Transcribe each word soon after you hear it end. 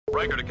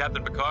Riker to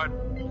Captain Picard.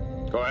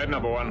 Go ahead,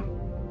 number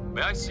one.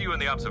 May I see you in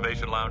the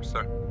observation lounge,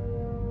 sir?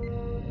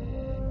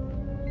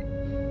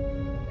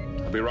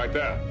 I'll be right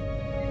there.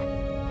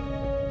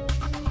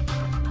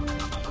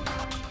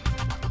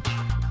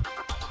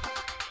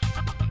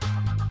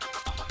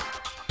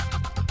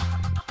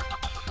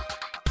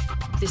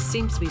 This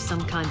seems to be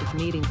some kind of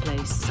meeting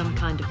place, some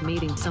kind of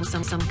meeting, some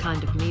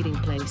kind of meeting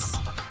place.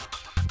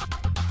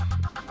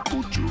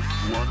 Could you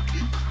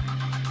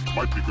flanky?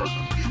 Might be good.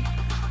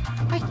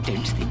 I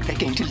don't think they're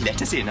going to let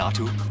us in,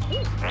 Artu.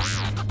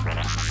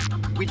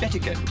 We'd better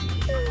go.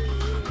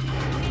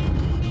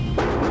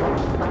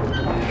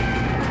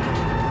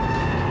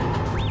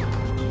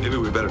 Maybe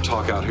we better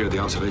talk out here. The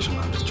observation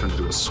lounge has turned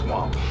into a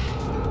swamp.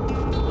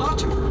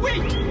 Artu,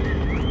 wait!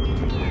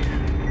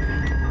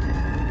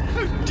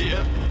 Oh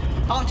dear.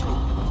 Artu!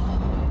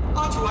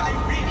 Artu, I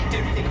really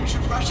don't think we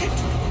should rush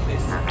into all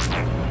this.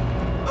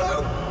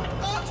 Oh,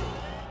 Artu!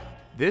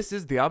 This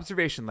is the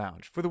Observation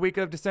Lounge for the week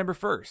of December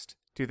 1st,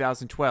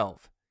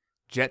 2012.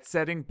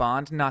 Jet-setting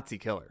Bond Nazi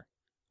killer.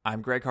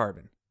 I'm Greg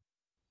Harbin.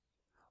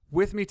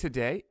 With me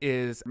today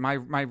is my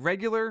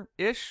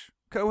regular-ish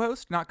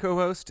co-host, not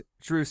co-host,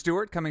 Drew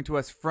Stewart, coming to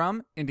us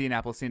from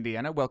Indianapolis,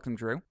 Indiana. Welcome,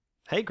 Drew.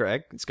 Hey,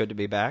 Greg. It's good to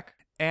be back.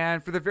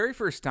 And for the very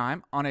first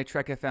time on a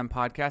Trek FM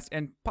podcast,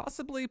 and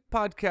possibly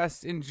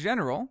podcasts in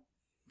general,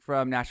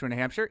 from Nashua, New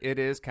Hampshire, it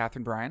is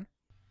Kathryn Brihan.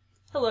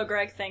 Hello,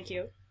 Greg. Thank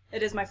you.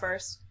 It is my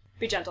first.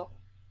 Be gentle.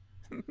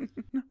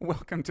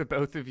 Welcome to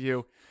both of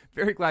you.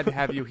 Very glad to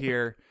have you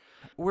here.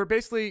 We're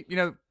basically,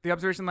 the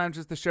Observation Lounge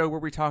is the show where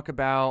we talk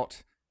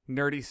about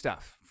nerdy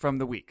stuff from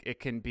the week. It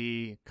can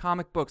be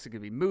comic books, it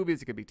could be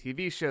movies, it could be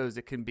TV shows,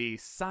 it can be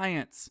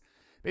science.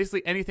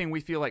 Basically anything we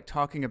feel like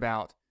talking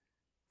about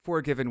for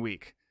a given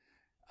week.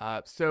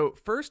 So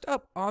first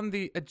up on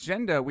the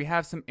agenda, we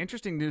have some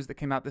interesting news that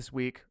came out this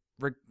week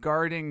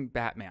regarding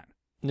Batman.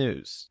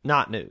 News.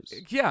 Not news.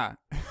 Yeah.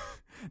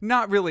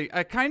 Not really.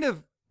 Kind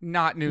of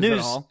not news at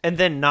all. And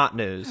then not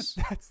news.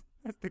 That's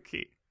the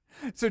key.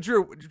 So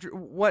Drew,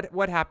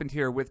 what happened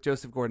here with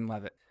Joseph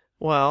Gordon-Levitt?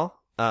 Well,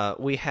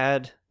 we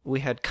had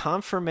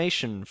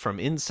confirmation from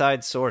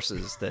inside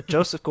sources that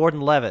Joseph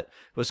Gordon-Levitt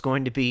was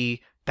going to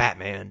be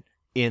Batman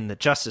in the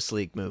Justice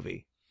League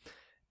movie.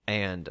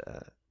 And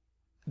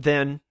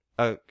then,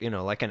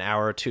 like an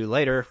hour or two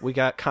later, we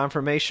got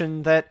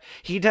confirmation that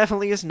he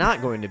definitely is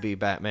not going to be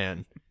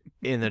Batman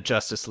in the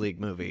Justice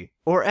League movie,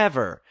 or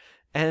ever.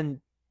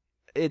 And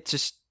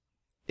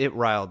it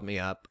riled me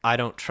up. I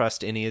don't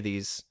trust any of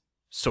these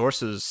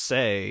sources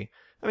say.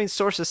 I mean,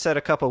 sources said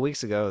a couple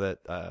weeks ago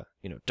that,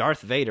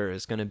 Darth Vader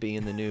is going to be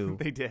in the new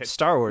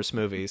Star Wars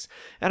movies.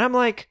 And I'm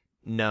like,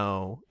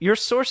 no, your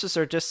sources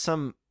are just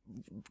some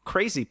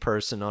crazy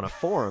person on a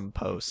forum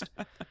post.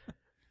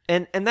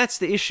 And that's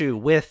the issue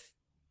with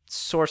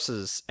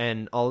sources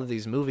and all of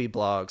these movie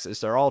blogs is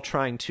they're all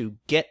trying to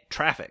get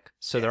traffic.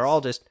 So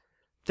yes.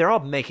 They're all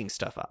making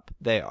stuff up.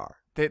 They are.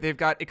 They've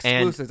got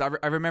exclusives. I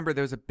remember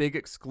there was a big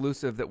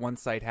exclusive that one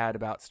site had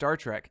about Star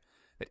Trek,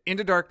 that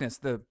Into Darkness,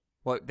 they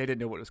didn't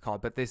know what it was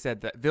called, but they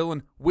said that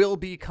villain will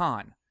be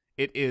Khan.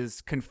 It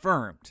is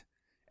confirmed.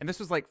 And this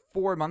was like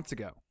 4 months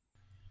ago.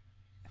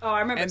 Oh, I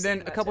remember. And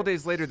then a couple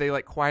days later, they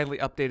quietly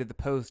updated the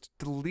post,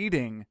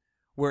 deleting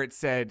where it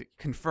said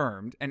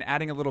confirmed and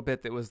adding a little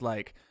bit that was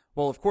like,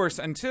 well, of course,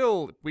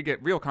 until we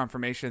get real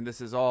confirmation,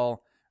 this is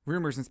all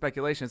rumors and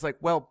speculation. It's like,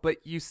 well, but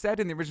you said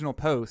in the original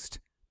post,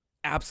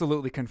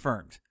 absolutely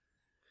confirmed.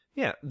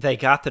 Yeah, they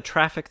got the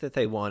traffic that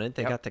they wanted.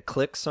 They got the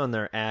clicks on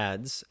their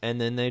ads,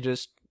 and then they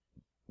just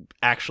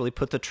actually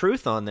put the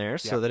truth on there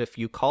so that if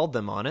you called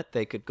them on it,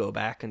 they could go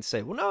back and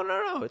say, well,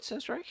 no, it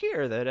says right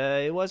here that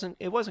it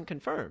wasn't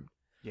confirmed.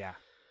 Yeah.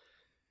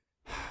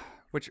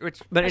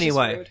 But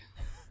anyway,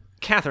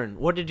 Kathryn,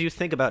 what did you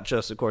think about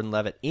Joseph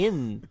Gordon-Levitt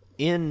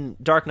in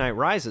Dark Knight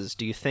Rises?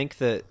 Do you think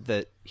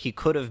that he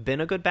could have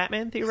been a good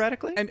Batman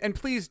theoretically? And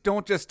please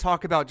don't just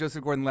talk about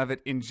Joseph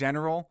Gordon-Levitt in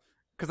general,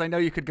 because I know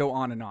you could go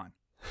on and on.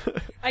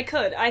 I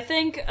could. I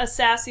think a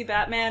sassy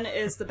Batman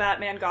is the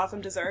Batman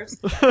Gotham deserves.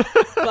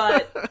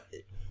 But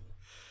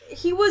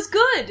he was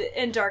good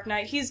in Dark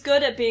Knight. He's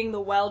good at being the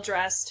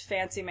well-dressed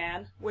fancy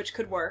man, which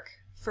could work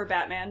for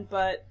Batman,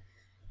 but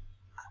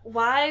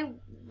why?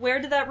 Where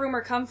did that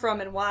rumor come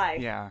from and why?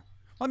 Yeah.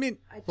 I mean,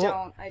 I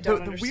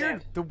don't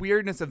understand. The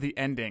weirdness of the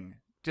ending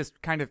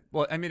just kind of,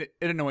 it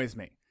annoys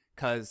me,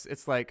 because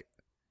it's like,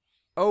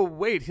 oh,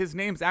 wait, his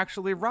name's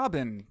actually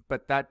Robin,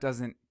 but that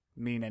doesn't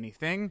mean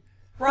anything.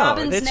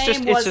 Robin's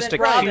name wasn't just a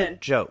Robin.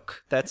 Cute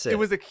joke. That's it. It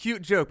was a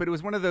cute joke, but it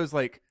was one of those,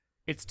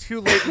 it's too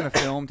late in the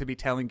film to be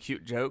telling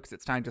cute jokes.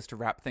 It's time just to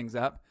wrap things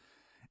up.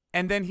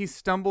 And then he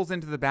stumbles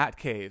into the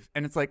Batcave,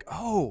 and it's like,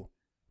 oh,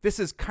 this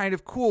is kind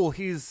of cool.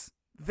 He's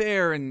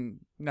there, and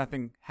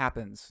nothing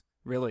happens,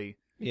 really.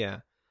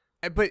 Yeah.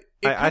 But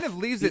it kind of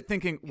leaves it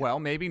thinking, well,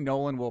 maybe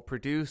Nolan will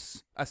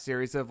produce a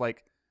series of,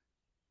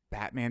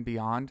 Batman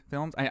Beyond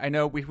films. I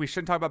know we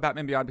shouldn't talk about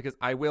Batman Beyond because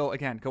I will,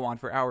 again, go on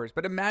for hours.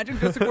 But imagine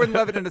Joseph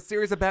Gordon-Levitt in a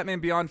series of Batman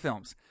Beyond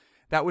films.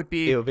 It would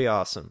be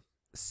awesome.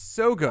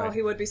 So good. Oh,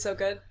 he would be so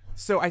good.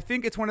 So I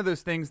think it's one of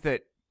those things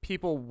that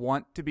people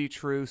want to be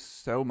true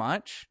so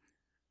much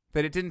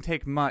that it didn't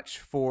take much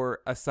for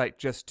a site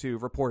just to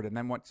report it. And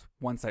then once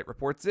one site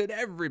reports it,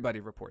 everybody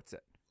reports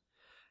it.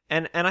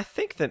 And I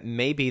think that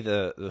maybe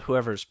the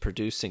whoever's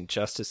producing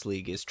Justice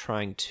League is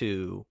trying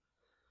to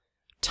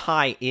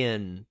tie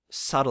in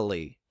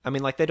subtly. I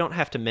mean, like, they don't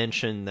have to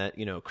mention that,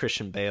 you know,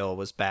 Christian Bale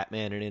was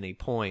Batman at any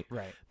point.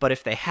 Right. But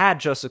if they had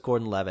Joseph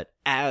Gordon-Levitt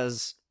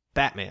as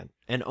Batman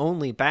and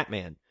only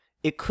Batman,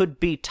 it could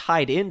be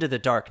tied into the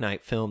Dark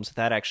Knight films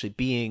without actually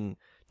being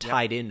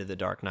tied into the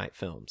Dark Knight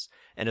films.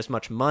 And as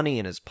much money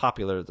and as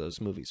popular those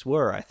movies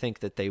were, I think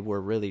that they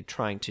were really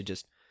trying to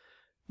just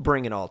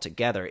bring it all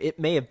together. It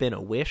may have been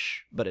a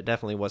wish, but it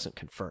definitely wasn't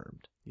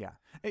confirmed. Yeah.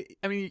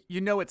 I mean,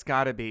 you know, it's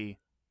got to be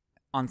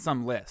on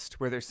some list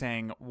where they're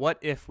saying, what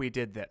if we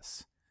did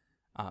this?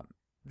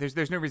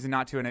 There's no reason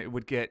not to, and it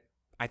would get,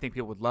 I think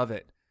people would love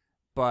it.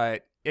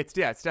 But it's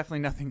definitely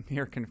nothing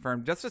near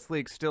confirmed. Justice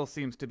League still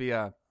seems to be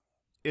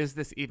is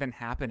this even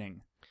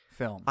happening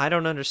film? I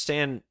don't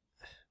understand.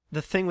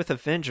 The thing with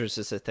Avengers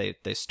is that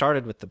they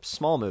started with the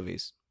small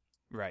movies,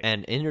 right,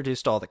 and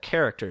introduced all the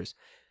characters,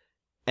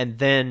 and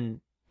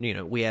then, you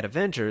know, we had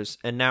Avengers,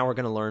 and now we're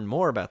going to learn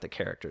more about the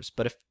characters.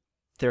 But if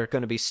they're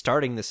going to be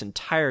starting this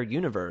entire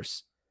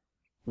universe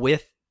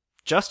with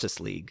Justice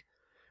League,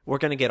 we're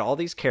going to get all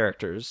these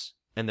characters,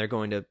 and they're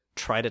going to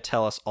try to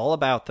tell us all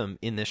about them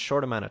in this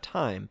short amount of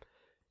time,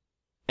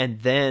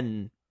 and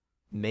then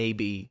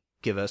maybe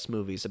give us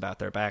movies about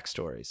their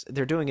backstories.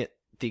 They're doing it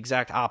the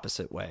exact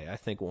opposite way. I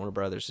think Warner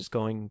Brothers is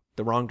going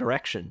the wrong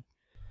direction.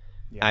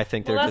 Yeah. I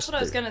think that's what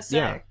I was going to say.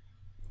 Yeah.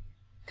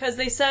 Because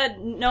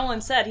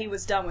Nolan said he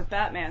was done with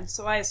Batman,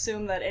 so I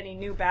assume that any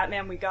new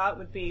Batman we got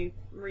would be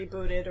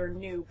rebooted or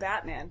new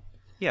Batman.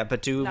 Yeah,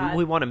 but do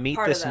we want to meet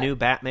this new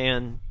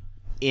Batman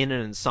in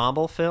an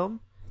ensemble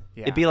film?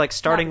 Yeah. It'd be like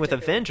starting with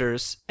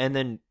Avengers and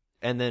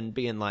then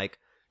being like,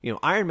 you know,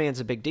 Iron Man's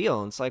a big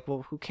deal, and it's like,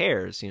 well, who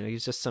cares? You know,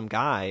 he's just some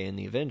guy in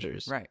the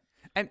Avengers. Right.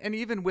 And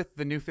even with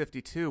the New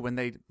 52, when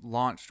they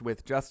launched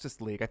with Justice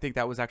League, I think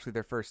that was actually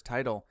their first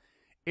title,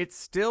 it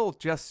still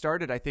just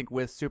started, I think,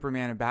 with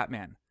Superman and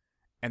Batman.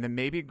 And then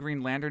maybe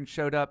Green Lantern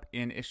showed up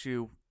in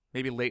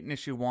maybe late in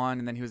issue 1,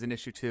 and then he was in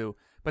issue 2.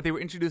 But they were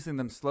introducing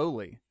them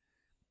slowly.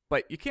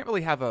 But you can't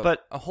really have a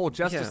whole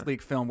Justice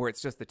League film where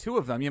it's just the two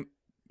of them.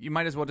 You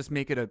might as well just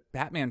make it a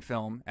Batman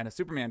film and a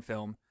Superman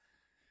film.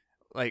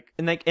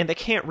 And they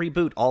can't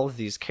reboot all of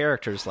these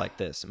characters like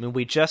this. I mean,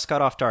 we just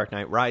got off Dark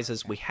Knight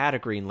Rises. We had a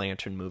Green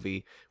Lantern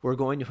movie. We're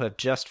going to have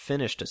just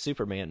finished a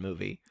Superman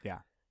movie. Yeah.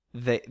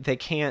 They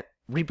can't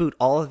reboot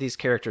all of these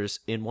characters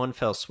in one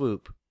fell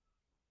swoop.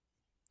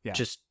 Yeah.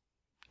 Just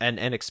and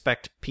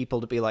expect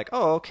people to be like,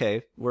 oh,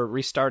 okay, we're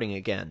restarting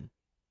again.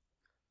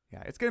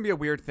 Yeah, it's going to be a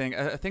weird thing,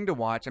 a thing to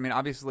watch. I mean,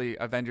 obviously,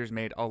 Avengers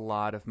made a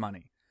lot of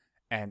money,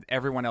 and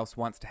everyone else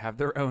wants to have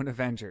their own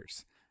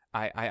Avengers.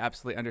 I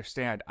absolutely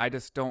understand. I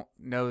just don't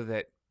know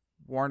that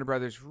Warner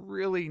Brothers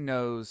really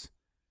knows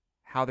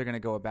how they're going to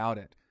go about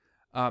it.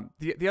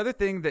 The other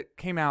thing that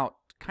came out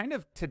kind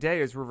of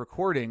today as we're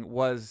recording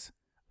was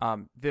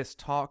this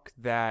talk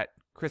that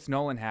Chris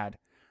Nolan had,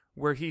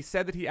 where he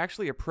said that he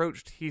actually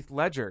approached Heath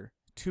Ledger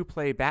to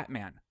play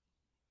Batman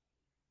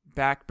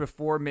back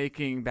before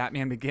making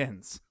Batman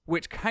Begins,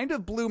 which kind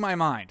of blew my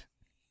mind.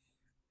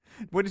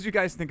 What did you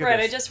guys think of this? Right,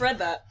 I just read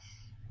that.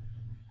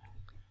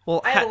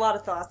 Well, I had a lot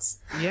of thoughts.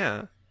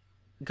 Yeah.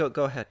 Go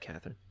ahead,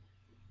 Kathryn.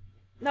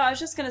 No, I was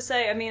just going to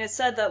say, I mean, it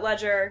said that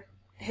Ledger,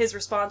 his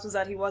response was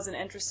that he wasn't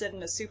interested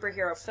in a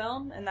superhero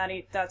film, and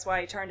that's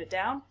why he turned it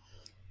down.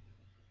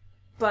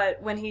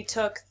 But when he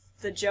took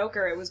the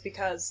Joker, it was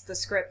because the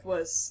script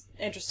was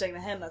interesting to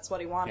him. That's what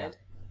he wanted. Yeah.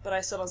 But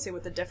I still don't see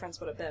what the difference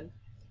would have been.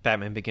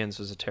 Batman Begins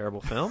was a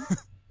terrible film?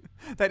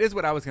 That is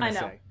what I was going to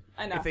say.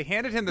 I know. If they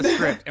handed him the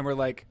script and were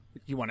like,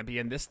 you want to be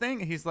in this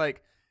thing? He's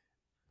like,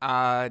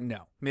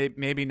 no,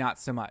 maybe not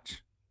so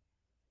much.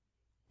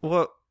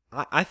 Well,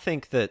 I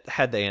think that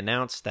had they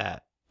announced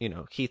that, you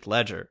know, Heath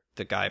Ledger,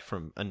 the guy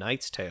from A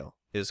Knight's Tale,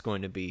 is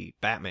going to be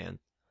Batman,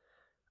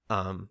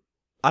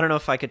 I don't know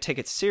if I could take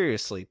it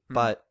seriously,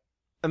 but,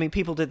 I mean,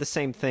 people did the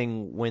same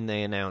thing when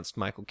they announced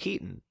Michael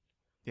Keaton.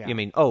 Yeah. I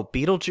mean,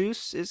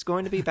 Beetlejuice is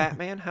going to be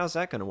Batman? How's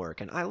that going to work?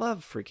 And I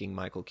love freaking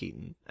Michael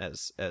Keaton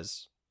as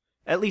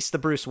at least the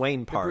Bruce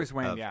Wayne part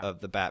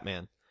of the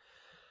Batman.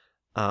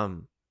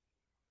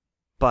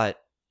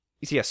 But,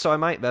 yeah, so I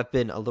might have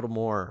been a little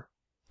more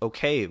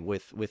okay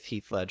with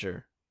Heath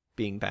Ledger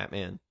being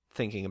Batman,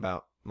 thinking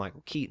about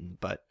Michael Keaton.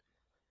 But,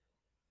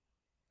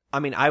 I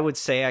mean, I would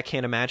say I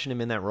can't imagine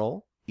him in that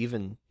role,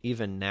 even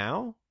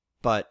now.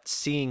 But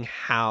seeing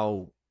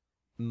how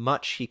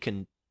much he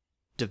can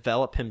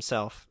develop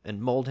himself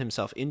and mold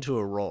himself into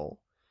a role,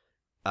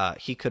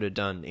 he could have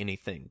done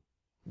anything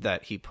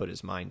that he put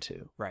his mind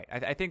to. Right.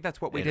 I think that's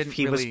what we and didn't if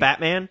he was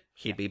Batman,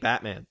 he'd be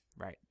Batman.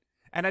 Right.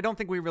 And I don't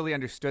think we really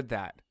understood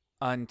that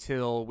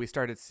until we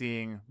started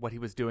seeing what he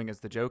was doing as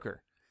the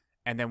Joker.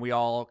 And then we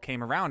all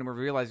came around and we're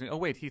realizing, oh,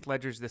 wait, Heath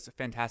Ledger's this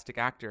fantastic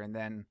actor. And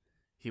then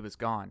he was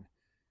gone.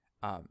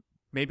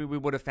 Maybe we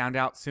would have found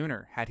out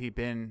sooner had he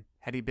been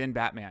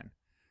Batman.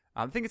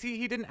 The thing is,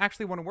 he didn't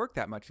actually want to work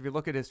that much. If you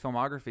look at his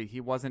filmography, he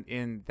wasn't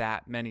in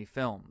that many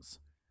films.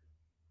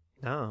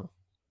 No.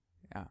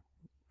 Yeah.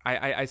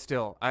 I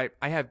still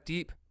have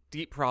deep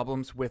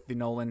problems with the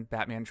Nolan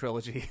Batman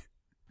trilogy.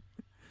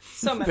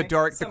 So many.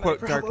 The quote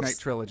Dark Knight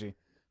trilogy.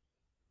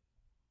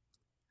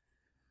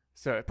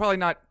 So probably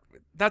not.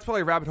 That's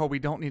probably a rabbit hole we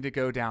don't need to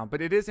go down.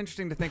 But it is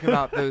interesting to think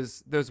about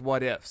those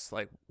what ifs.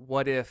 Like,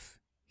 what if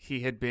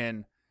he had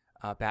been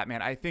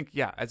Batman? I think,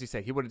 yeah, as you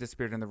say, he would have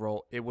disappeared in the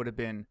role. It would have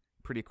been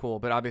pretty cool.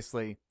 But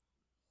obviously,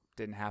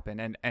 didn't happen,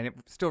 and it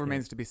still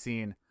remains to be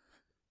seen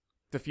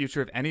the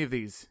future of any of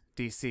these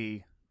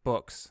DC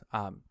books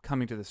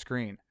coming to the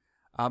screen.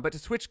 But to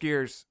switch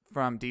gears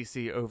from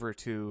DC over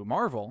to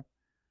Marvel,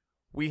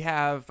 we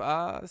have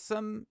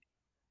some,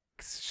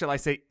 shall I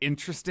say,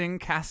 interesting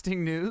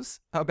casting news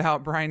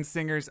about Bryan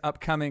Singer's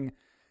upcoming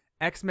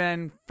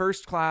X-Men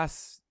First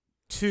Class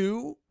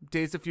 2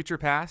 Days of Future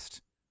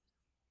Past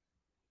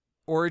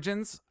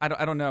Origins. I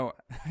don't know.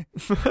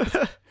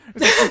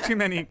 There's too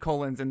many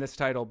colons in this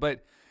title.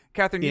 But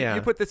Kathryn,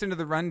 you put this into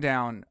the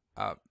rundown.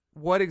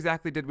 What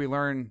exactly did we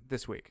learn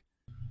this week?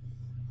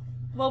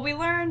 Well, we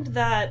learned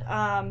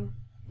that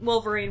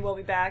Wolverine will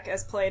be back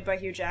as played by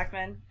Hugh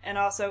Jackman, and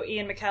also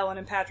Ian McKellen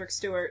and Patrick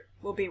Stewart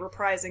will be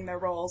reprising their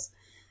roles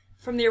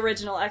from the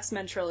original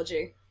X-Men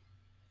trilogy.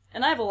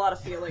 And I have a lot of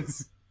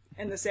feelings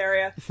in this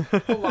area.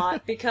 A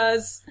lot,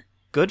 because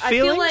good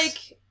feelings? I feel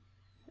like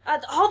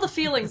all the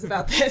feelings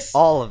about this.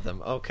 All of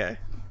them, okay.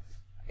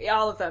 Yeah,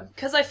 all of them.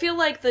 Because I feel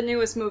like the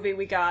newest movie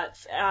we got,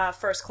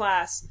 First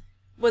Class,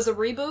 was a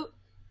reboot.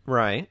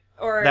 Right.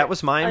 Or that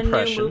was my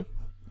impression.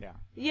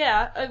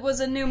 Yeah, it was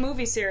a new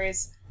movie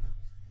series.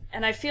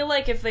 And I feel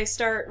like if they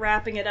start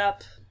wrapping it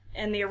up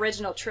in the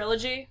original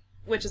trilogy,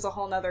 which is a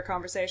whole nother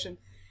conversation,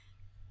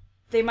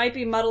 they might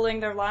be muddling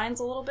their lines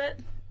a little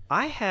bit.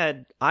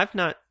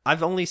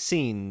 I've only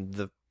seen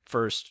the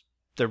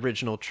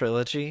original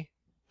trilogy.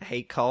 I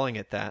hate calling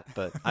it that,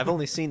 but I've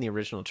only seen the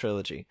original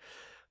trilogy.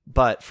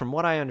 But from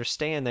what I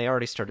understand, they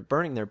already started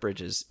burning their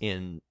bridges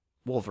in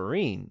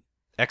Wolverine,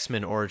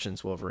 X-Men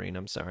Origins Wolverine,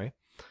 I'm sorry.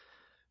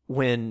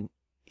 When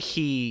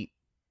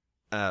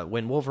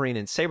Wolverine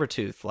and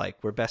Sabretooth,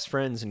 were best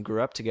friends and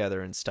grew up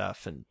together and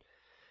stuff. And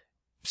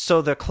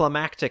so the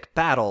climactic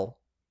battle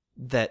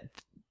that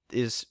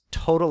is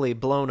totally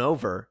blown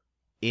over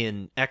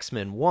in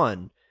X-Men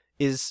 1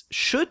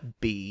 should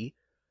be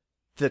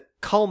the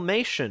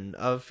culmination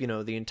of,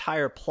 the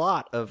entire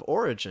plot of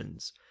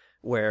Origins,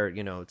 where,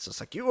 it's just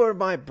like, you are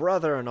my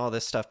brother and all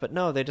this stuff. But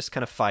no, they just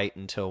kind of fight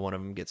until one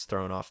of them gets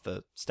thrown off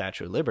the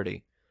Statue of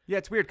Liberty. Yeah,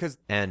 it's weird because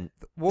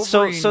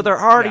so they're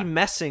already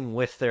messing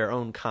with their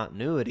own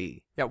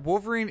continuity. Yeah,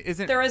 Wolverine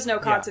isn't. There is no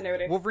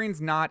continuity.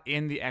 Wolverine's not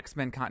in the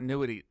X-Men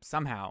continuity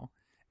somehow,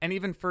 and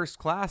even First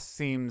Class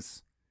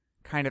seems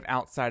kind of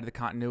outside of the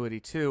continuity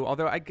too.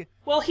 Although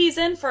he's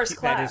in First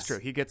Class. That is true.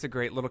 He gets a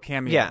great little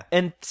cameo. Yeah,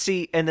 and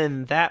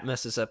then that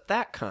messes up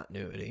that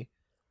continuity.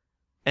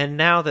 And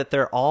now that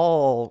they're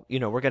all,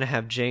 we're going to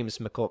have James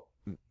McAvoy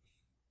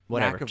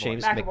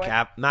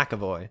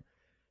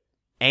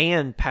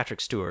and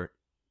Patrick Stewart.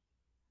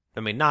 I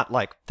mean, not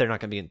they're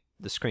not going to be in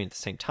the screen at the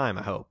same time,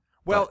 I hope.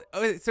 Well,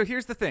 so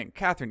here's the thing.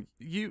 Kathryn,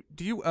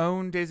 do you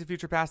own Days of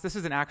Future Past? This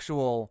is an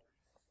actual,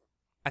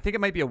 I think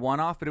it might be a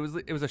one-off, but it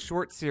was a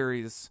short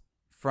series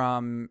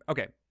from,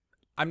 okay,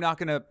 I'm not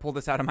going to pull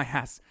this out of my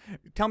ass.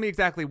 Tell me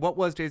exactly what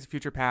was Days of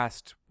Future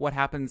Past, what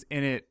happens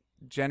in it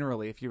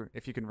generally, if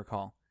you can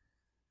recall.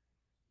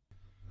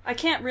 I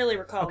can't really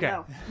recall, okay.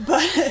 No.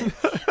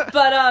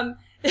 But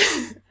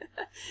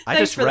I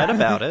just read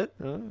about it.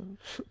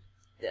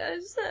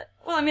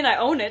 Well, I mean, I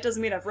own it. Doesn't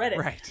mean I've read it.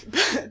 Right.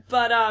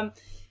 But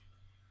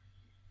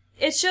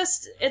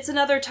it's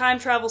another time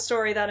travel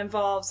story that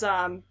involves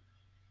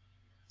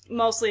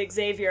mostly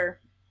Xavier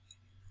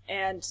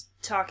and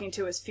talking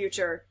to his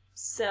future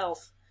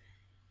self.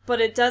 But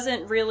it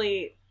doesn't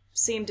really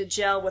seem to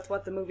gel with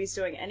what the movie's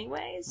doing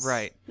anyways.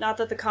 Right. Not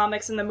that the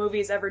comics and the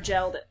movies ever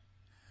gelled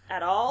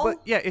at all.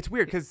 But yeah, it's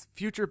weird because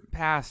Future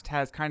Past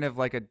has kind of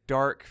like a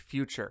dark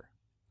future.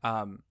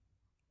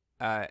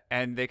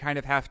 And they kind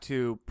of have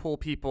to pull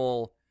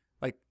people,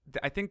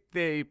 I think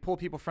they pull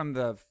people from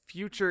the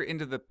future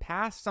into the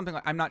past, something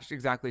I'm not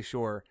exactly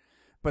sure,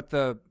 but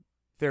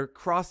they're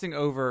crossing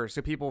over,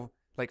 so people,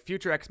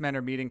 future X-Men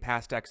are meeting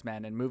past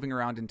X-Men and moving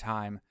around in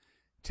time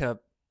to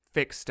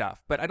fix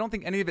stuff. But I don't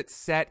think any of it's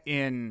set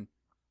in,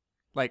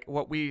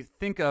 what we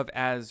think of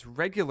as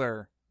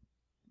regular,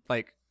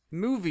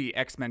 movie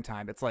X-Men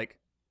time. It's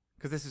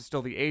because this is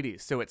still the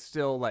 80s, so it's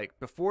still,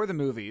 before the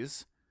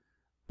movies,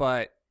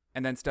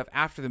 and then stuff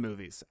after the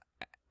movies.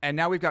 And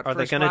now we've got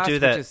First Class,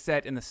 which is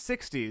set in the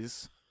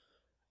 60s.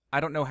 I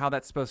don't know how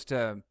that's supposed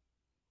to...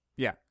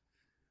 Yeah.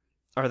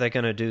 Are they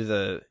going to do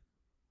the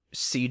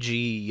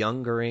CG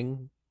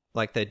youngering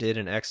like they did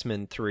in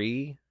X-Men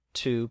 3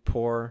 to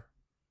poor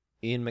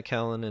Ian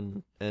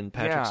McKellen and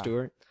Patrick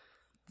Stewart?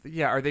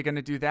 Yeah, are they going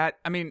to do that?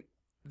 I mean,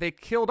 they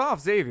killed off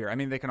Xavier. I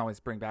mean, they can always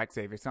bring back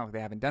Xavier. It's not like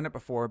they haven't done it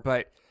before,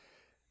 but...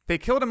 They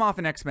killed him off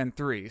in X-Men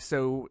 3,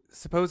 so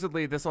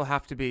supposedly this will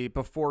have to be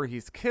before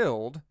he's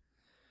killed,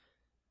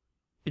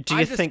 Do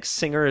you think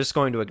Singer is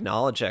going to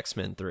acknowledge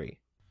X-Men 3?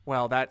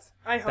 Well, that's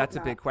not.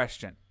 a big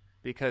question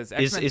because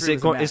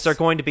Is there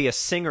going to be a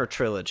Singer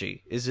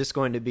trilogy? Is this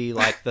going to be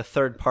like the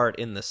third part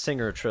in the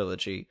Singer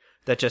trilogy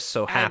that just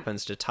so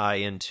happens to tie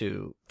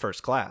into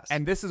First Class?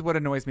 And this is what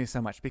annoys me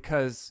so much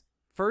because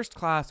First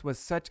Class was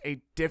such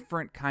a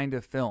different kind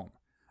of film,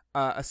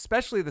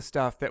 especially the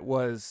stuff that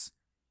was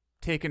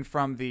taken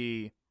from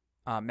the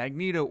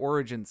Magneto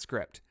origin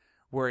script,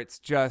 where it's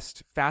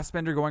just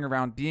Fassbender going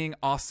around being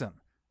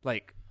awesome,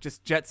 like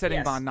just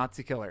jet-setting Bond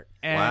Nazi killer.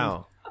 And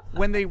wow.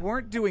 When they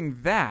weren't doing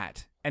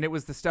that, and it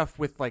was the stuff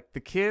with like the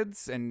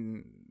kids,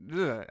 and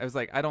I was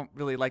like, I don't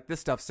really like this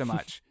stuff so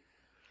much.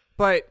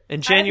 But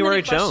and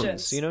January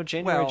Jones,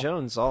 January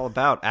Jones, all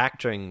about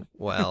acting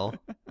well.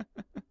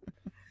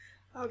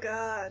 Oh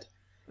God,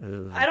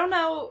 I don't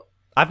know.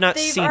 I've not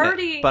seen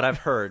it, but I've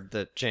heard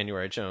that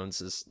January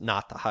Jones is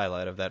not the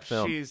highlight of that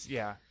film.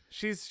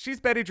 She's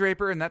Betty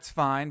Draper, and that's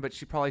fine, but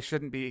she probably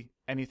shouldn't be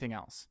anything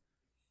else.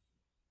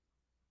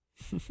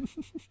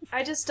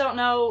 I just don't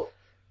know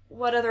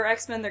what other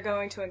X-Men they're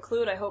going to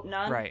include. I hope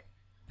none. Right.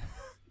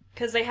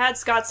 Because they had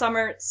Scott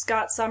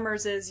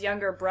Summers'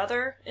 younger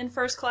brother in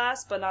First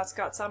Class, but not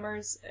Scott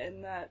Summers,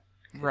 and that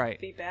could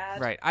be bad.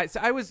 Right.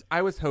 I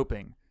was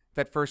hoping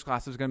that First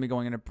Class was going to be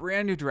going in a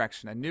brand new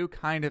direction, a new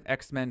kind of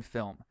X-Men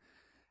film.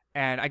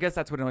 And I guess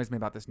that's what annoys me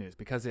about this news,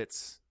 because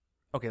it's,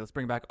 okay, let's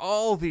bring back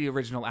all the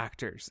original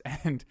actors,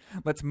 and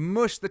let's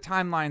mush the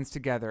timelines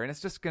together, and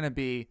it's just going to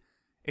be,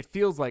 it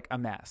feels like a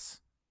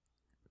mess.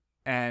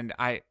 And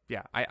I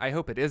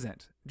hope it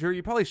isn't. Drew,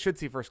 you probably should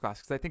see First Class,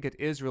 because I think it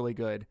is really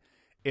good.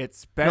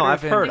 It's better. No,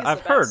 I've heard about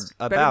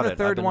it.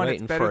 Third I've been one.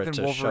 waiting It's better for it than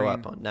to Wolverine. show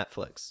up on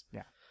Netflix.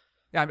 Yeah,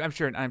 I'm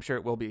sure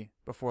it will be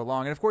before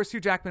long. And of course, Hugh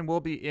Jackman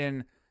will be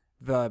in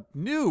the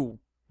new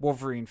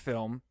Wolverine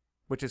film,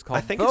 which is called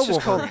I think The it's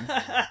just Wolverine.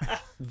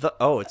 It's The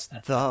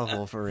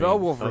Wolverine. The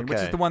Wolverine, okay.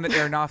 Which is the one that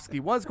Aronofsky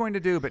was going to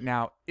do, but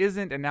now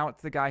isn't, and now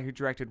it's the guy who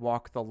directed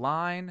Walk the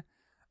Line.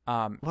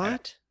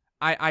 What?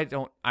 I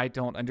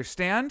don't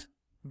understand,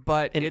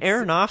 but and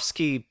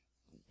Aronofsky,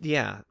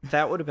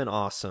 that would have been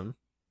awesome.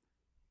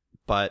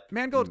 But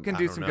Mangold can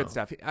do some good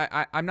stuff.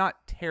 I'm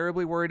not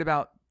terribly worried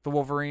about the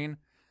Wolverine,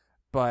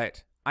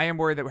 but I am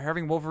worried that we're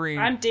having Wolverine.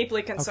 I'm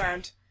deeply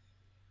concerned.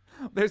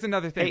 Okay. There's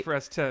another thing for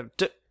us to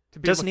be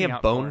doesn't he looking have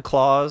out bone for.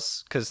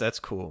 claws? Because that's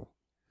cool.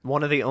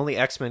 One of the only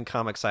X-Men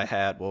comics I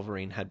had,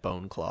 Wolverine had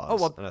bone claws. Oh,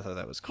 well, and I thought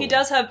that was cool. He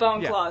does have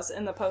bone claws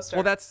in the poster.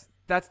 Well, that's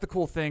the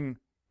cool thing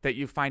that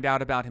you find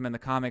out about him in the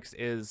comics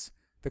is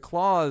the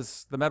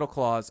claws, the metal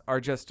claws, are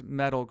just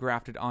metal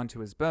grafted onto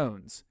his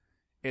bones.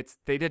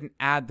 They didn't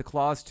add the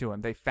claws to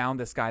him. They found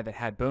this guy that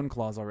had bone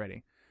claws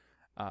already.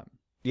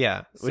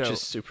 Which is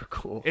super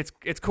cool.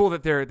 It's cool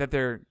that they're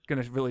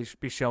going to really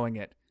be showing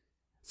it.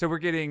 So we're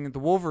getting the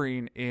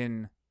Wolverine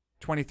in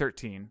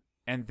 2013,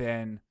 and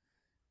then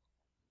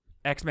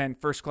X-Men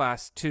First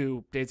Class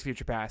 2: Days of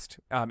Future Past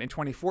in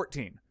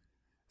 2014.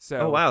 So,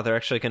 oh wow, they're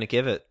actually going to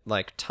give it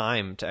like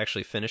time to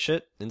actually finish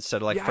it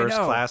instead of First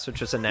Class,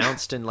 which was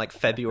announced in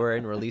February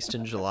and released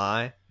in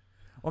July.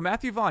 Well,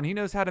 Matthew Vaughn, he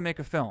knows how to make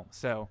a film,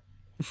 so.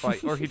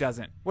 Or he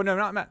doesn't. Well, no,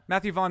 not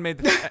Matthew Vaughn made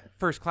the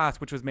First Class,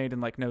 which was made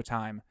in no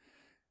time,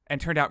 and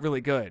turned out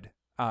really good.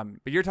 But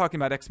you're talking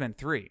about X-Men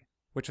 3,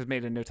 which was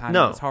made in no time.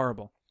 No, and it's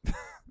horrible.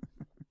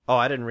 Oh,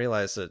 I didn't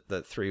realize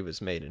that 3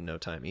 was made in no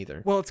time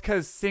either. Well, it's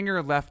because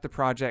Singer left the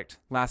project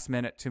last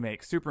minute to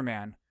make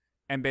Superman,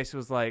 and basically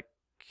was like,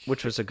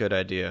 which was a good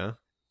idea,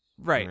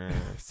 right?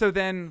 So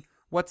then,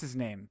 what's his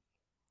name?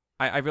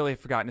 I really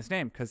have forgotten his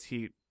name because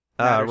he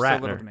matters so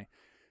little to me.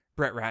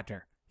 Brett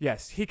Ratner.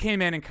 Yes, he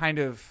came in and kind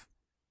of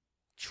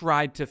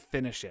tried to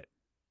finish it,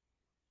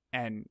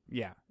 and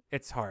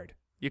it's hard.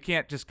 You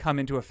can't just come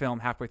into a film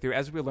halfway through,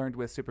 as we learned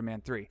with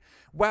Superman 3.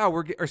 Wow,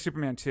 or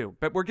Superman 2,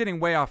 but we're getting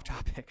way off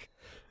topic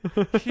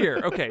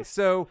here. Okay,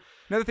 so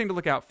another thing to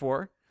look out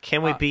for.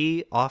 Can we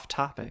be off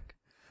topic?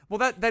 Well,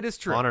 that is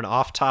true. On an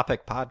off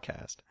topic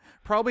podcast.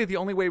 Probably the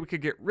only way we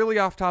could get really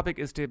off topic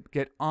is to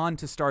get on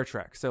to Star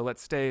Trek. So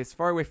let's stay as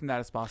far away from that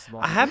as possible.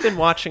 I have been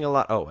watching a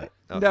lot. Oh wait,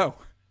 okay. No,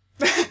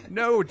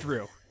 no,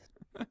 Drew.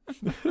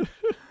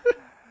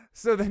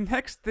 So the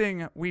next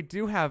thing we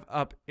do have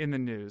up in the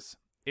news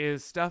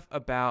is stuff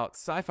about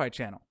SyFy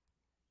Channel,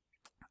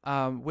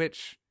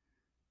 which...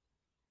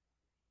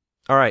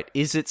 All right,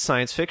 is it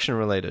science fiction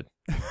related?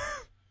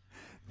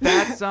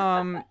 That's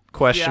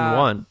question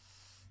one.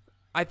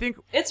 I think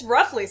it's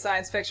roughly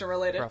science fiction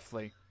related.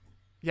 Roughly.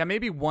 Yeah,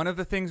 maybe one of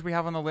the things we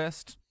have on the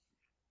list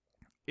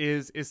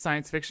is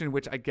science fiction,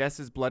 which I guess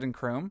is Blood and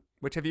Chrome.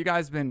 Which, have you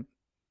guys been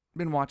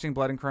watching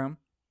Blood and Chrome?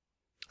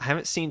 I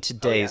haven't seen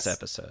today's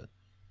episode.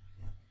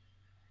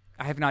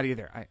 I have not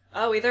either.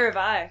 Either have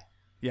I.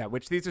 Yeah,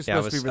 which these are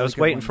supposed to be really good I was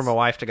waiting ones. for my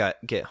wife to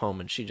get home,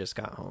 and she just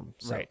got home.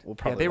 So right. We'll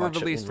probably watch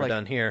it when we're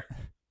done here.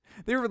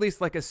 They were released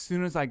as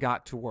soon as I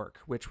got to work,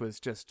 which was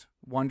just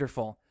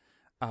wonderful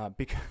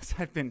because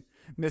I've been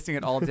missing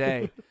it all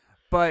day.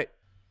 But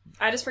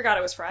I just forgot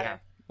it was Friday. Yeah.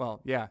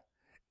 Well, yeah.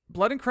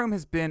 Blood and Chrome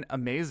has been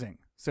amazing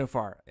so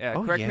far.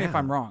 Correct me if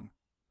I'm wrong.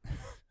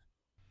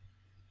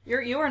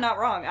 You are not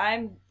wrong.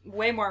 I'm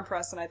way more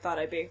impressed than I thought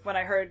I'd be when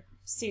I heard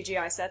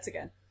CGI sets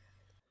again.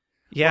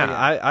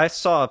 Yeah, I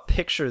saw a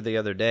picture the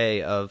other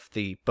day of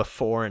the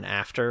before and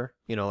after,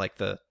 like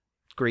the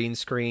green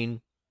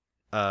screen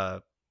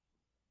flight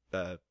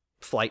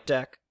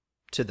deck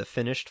to the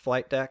finished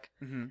flight deck,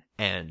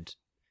 and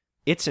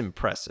it's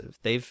impressive.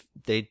 They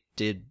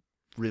did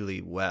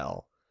really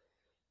well.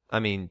 I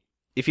mean,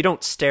 if you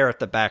don't stare at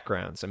the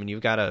backgrounds, I mean,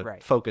 you've got to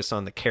focus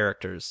on the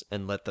characters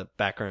and let the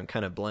background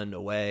kind of blend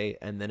away,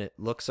 and then it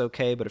looks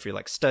okay. But if you're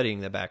like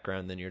studying the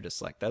background, then you're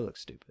just like, that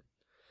looks stupid.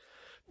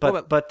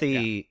 But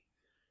the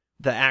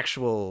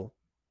actual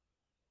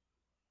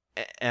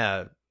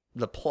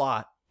the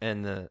plot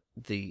and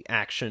the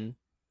action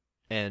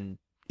and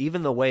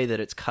even the way that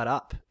it's cut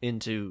up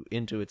into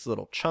its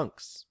little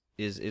chunks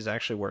is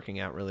actually working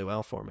out really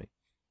well for me.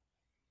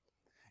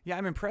 Yeah,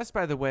 I'm impressed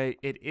by the way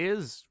it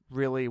is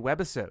really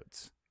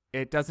webisodes.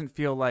 It doesn't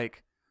feel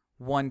like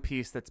one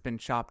piece that's been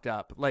chopped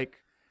up. Like,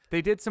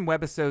 they did some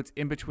webisodes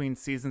in between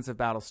seasons of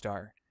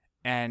Battlestar,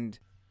 and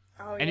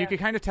you could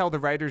kind of tell the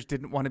writers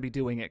didn't want to be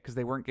doing it because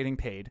they weren't getting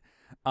paid.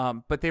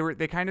 But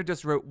they kind of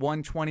just wrote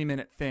one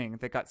 20-minute thing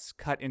that got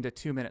cut into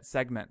 2-minute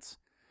segments.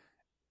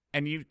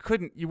 And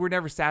you were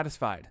never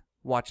satisfied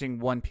watching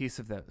one piece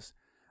of those.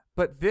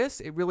 But this,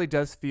 it really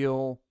does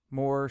feel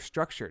more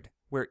structured,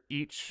 where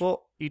each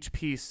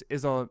piece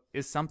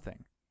is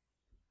something.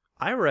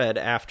 I read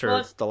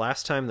after the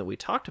last time that we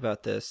talked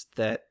about this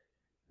that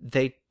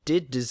they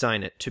did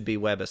design it to be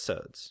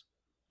webisodes.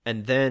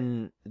 And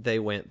then they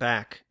went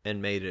back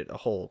and made it a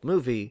whole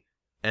movie,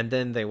 and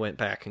then they went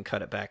back and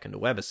cut it back into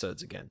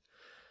webisodes again.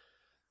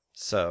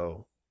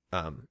 So,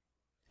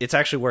 it's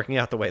actually working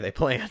out the way they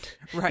planned,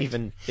 right?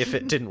 Even if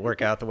it didn't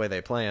work out the way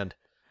they planned.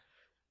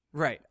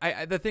 Right.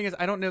 The thing is,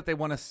 I don't know if they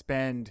want to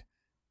spend,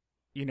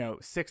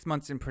 6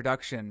 months in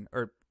production,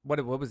 or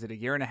what was it, a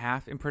year and a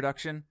half in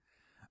production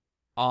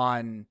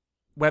on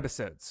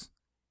webisodes.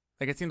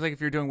 Like, it seems like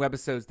if you're doing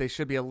webisodes, they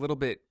should be a little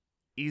bit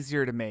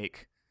easier to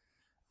make,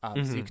 so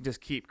you can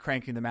just keep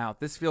cranking them out.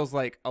 This feels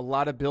like a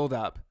lot of build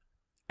up,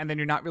 and then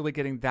you're not really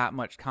getting that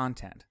much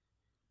content.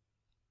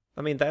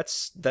 I mean,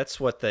 that's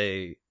what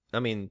I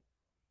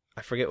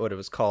forget what it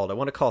was called. I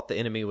want to call it The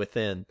Enemy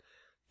Within.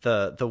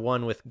 The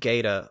one with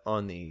Gata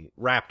on the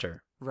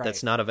Raptor. Right.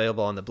 That's not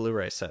available on the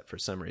Blu-ray set for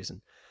some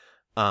reason.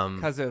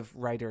 Because of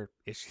writer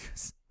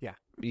issues. Yeah.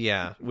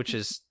 Yeah, which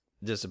is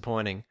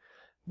disappointing.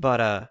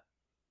 But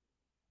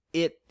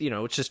it's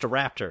just a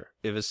Raptor.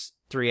 It was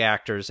 3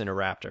 actors in a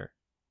Raptor.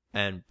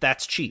 And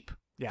that's cheap.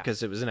 Yeah.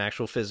 Because it was an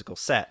actual physical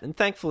set. And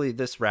thankfully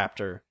this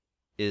Raptor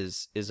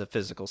is a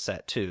physical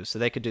set too. So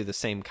they could do the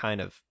same kind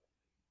of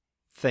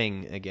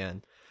thing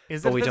again.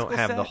 But we don't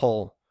have set? The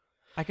whole...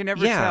 I can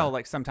never tell,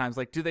 like, sometimes,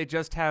 like, do they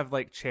just have,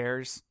 like,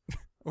 chairs?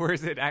 Or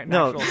is it an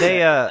no, actual they,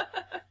 set?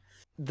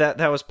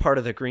 that was part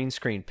of the green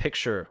screen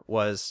picture,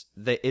 was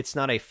that it's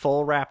not a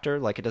full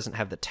Raptor, like, it doesn't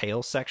have the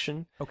tail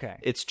section. Okay.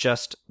 It's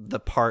just the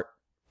part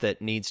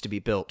that needs to be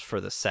built for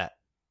the set.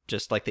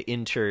 Just, like, the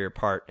interior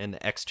part and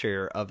the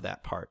exterior of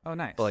that part. Oh,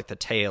 nice. But, like, the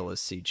tail is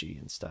CG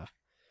and stuff.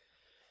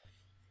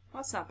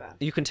 Well, that's not bad.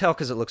 You can tell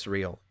because it looks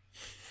real.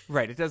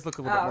 Right, it does look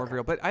a little bit more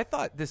real. But I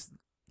thought this...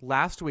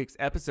 last week's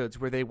episodes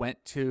where they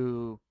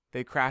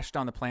crashed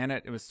on the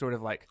planet, it was sort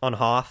of like on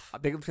Hoth.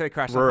 They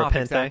crashed on Hoth,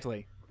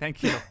 exactly.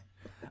 Thank you.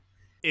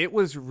 It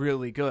was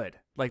really good.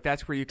 Like,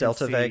 that's where you can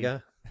Delta see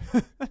Vega.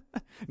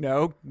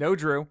 No,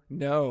 Drew,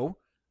 no.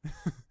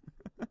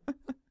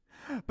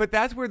 But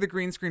that's where the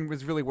green screen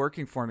was really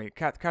working for me.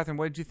 Kathryn,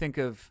 what did you think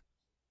of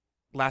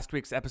last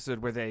week's episode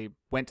where they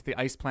went to the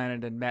ice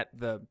planet and met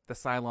the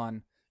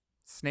Cylon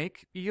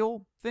snake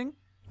eel thing?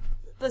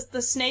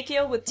 The snake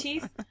eel with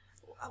teeth.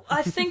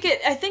 I think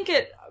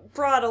it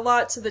brought a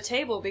lot to the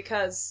table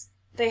because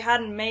they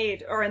hadn't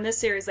made, or in this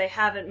series they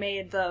haven't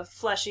made the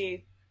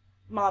fleshy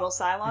model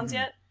Cylons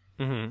yet.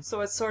 Mm-hmm.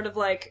 So it's sort of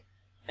like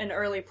an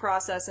early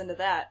process into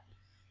that,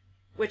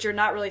 which you're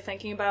not really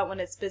thinking about when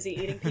it's busy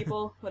eating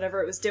people,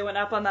 whatever it was doing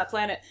up on that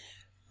planet.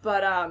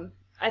 But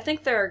I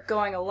think they're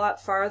going a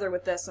lot farther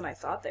with this than I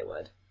thought they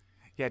would.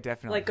 Yeah,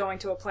 definitely. Like going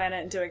to a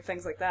planet and doing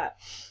things like that.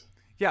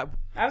 Yeah.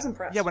 I was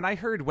impressed. Yeah, when I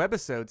heard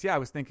webisodes, I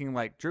was thinking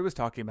like Drew was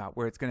talking about,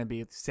 where it's going to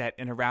be set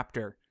in a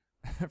Raptor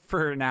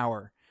for an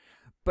hour.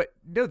 But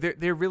no,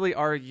 they really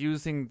are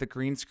using the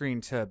green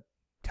screen to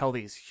tell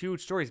these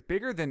huge stories,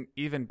 bigger than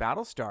even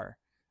Battlestar.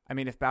 I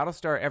mean, if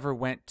Battlestar ever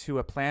went to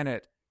a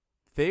planet,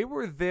 they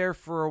were there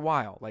for a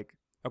while. Like,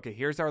 okay,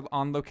 here's our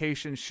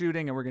on-location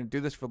shooting, and we're going to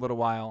do this for a little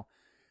while.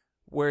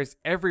 Whereas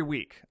every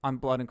week on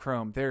Blood and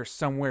Chrome, they're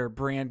somewhere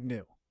brand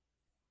new.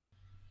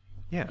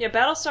 Yeah. Yeah,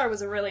 Battlestar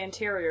was a really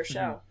interior show.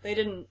 Mm-hmm. They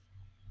didn't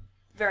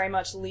very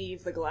much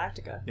leave the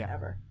Galactica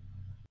ever.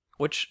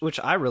 Which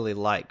I really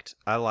liked.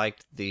 I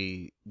liked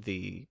the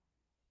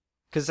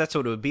because that's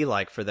what it would be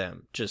like for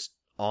them, just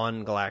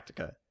on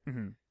Galactica.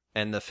 Mm-hmm.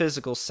 And the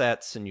physical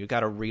sets, and you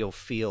got a real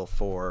feel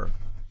for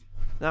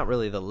not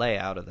really the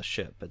layout of the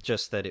ship, but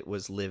just that it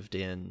was lived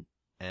in,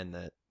 and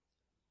that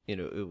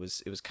it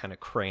was kind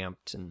of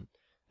cramped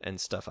and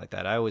stuff like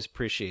that. I always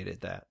appreciated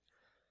that.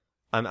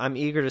 I'm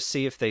eager to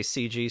see if they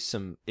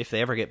CG if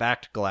they ever get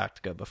back to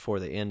Galactica before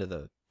the end of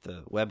the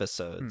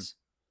webisodes,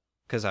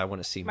 because I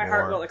want to see more. My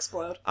heart will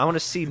explode. I want to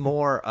see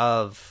more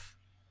of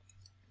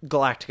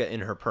Galactica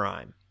in her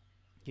prime.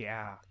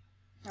 Yeah.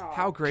 Aw.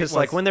 How great Because was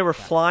like when they were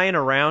that? flying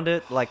around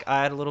it, like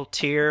I had a little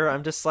tear.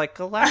 I'm just like,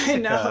 Galactica. I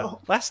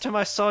know. Last time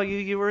I saw you,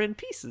 you were in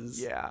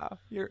pieces. Yeah.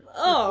 You're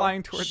Oh.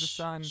 flying towards the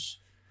sun.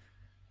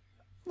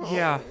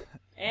 Yeah.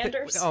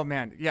 Anders? Oh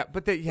man, yeah,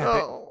 but they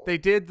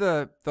did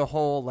the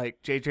whole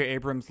like J.J.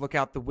 Abrams look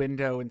out the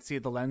window and see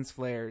the lens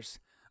flares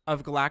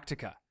of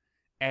Galactica,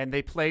 and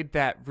they played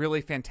that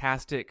really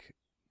fantastic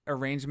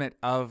arrangement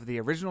of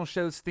the original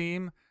show's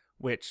theme,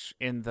 which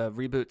in the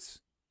reboots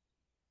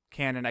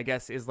canon, I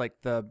guess, is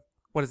like the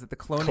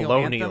colonial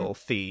anthem?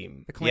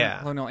 theme. The Yeah.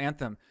 colonial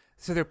anthem.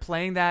 So they're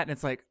playing that, and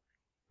it's like,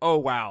 oh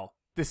wow,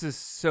 this is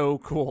so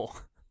cool.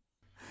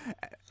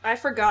 I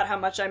forgot how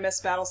much I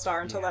missed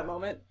Battlestar until that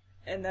moment,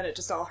 and then it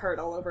just all hurt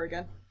all over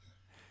again.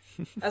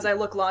 As I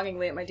look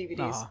longingly at my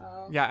DVDs.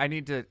 Oh. Yeah, I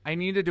need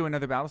to do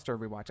another Battlestar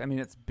rewatch. I mean,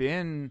 it's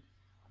been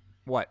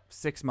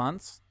 6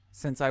 months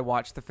since I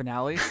watched the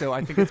finale, so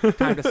I think it's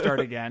time to start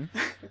again.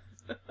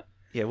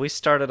 Yeah, we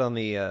started on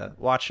the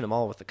watching them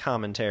all with the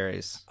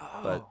commentaries,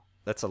 but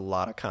that's a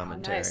lot of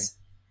commentary. Nice.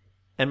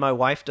 And my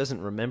wife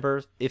doesn't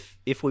remember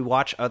if we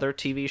watch other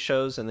TV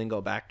shows and then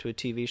go back to a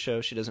TV show,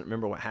 she doesn't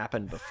remember what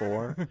happened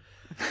before.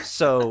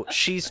 So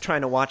she's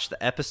trying to watch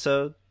the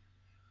episode,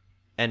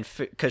 and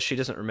because she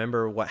doesn't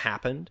remember what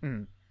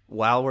happened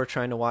while we're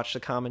trying to watch the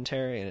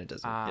commentary, and it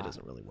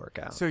doesn't really work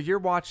out. So you're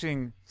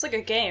watching. It's like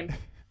a game.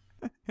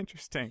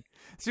 Interesting.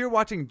 So you're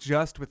watching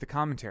just with the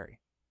commentary.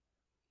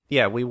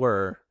 Yeah, we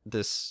were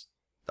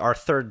our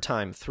third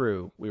time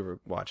through. We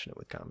were watching it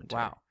with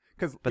commentary. Wow.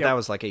 But that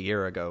was like a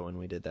year ago when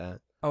we did that.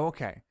 Oh,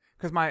 okay.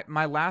 Because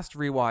my last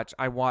rewatch,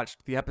 I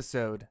watched the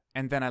episode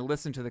and then I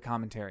listened to the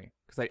commentary.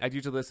 Because I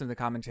usually listen to the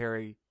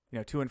commentary,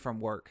 to and from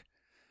work.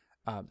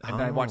 And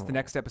then I watched the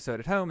next episode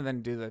at home and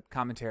then do the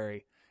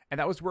commentary. And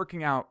that was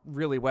working out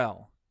really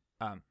well.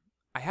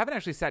 I haven't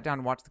actually sat down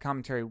and watched the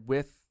commentary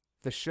with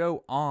the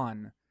show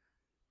on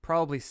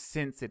probably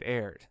since it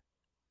aired.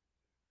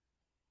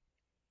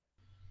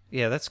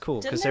 Yeah, that's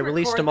cool. Because Didn't they they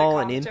released record them the all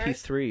in commentary?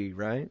 MP3,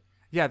 right?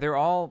 Yeah, they're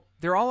all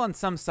on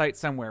some site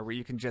somewhere where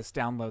you can just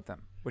download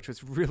them, which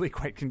was really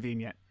quite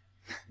convenient.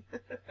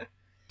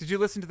 Did you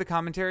listen to the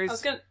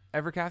commentaries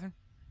ever, Kathryn?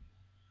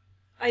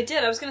 I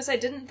did. I was going to say,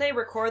 didn't they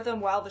record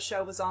them while the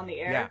show was on the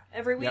air? Yeah.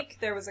 Every week Yep.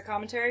 there was a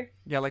commentary?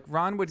 Yeah, like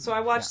Ron would... So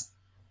I watched...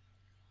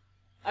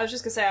 I was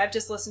just going to say, I've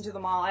just listened to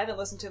them all. I haven't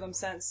listened to them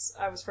since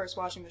I was first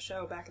watching the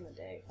show back in the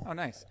day. Oh,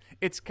 nice.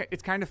 It's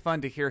kind of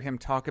fun to hear him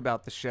talk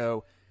about the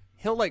show.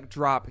 He'll,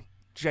 drop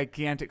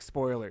gigantic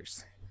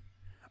spoilers.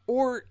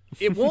 Or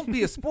it won't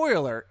be a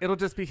spoiler. It'll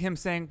just be him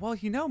saying, well,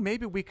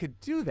 maybe we could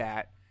do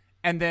that.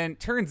 And then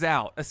turns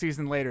out a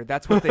season later,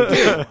 that's what they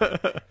do.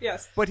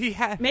 Yes. But he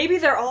had... Maybe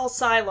they're all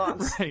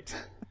Cylons. Right.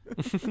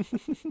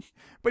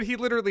 But he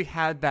literally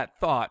had that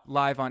thought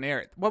live on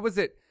air. What was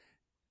it?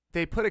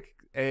 They put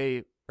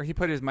he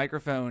put his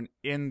microphone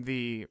in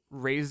the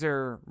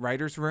Razor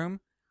writer's room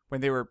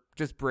when they were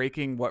just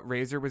breaking what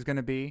Razor was going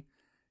to be.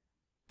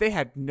 They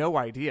had no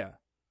idea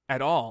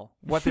at all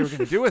what they were going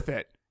to do with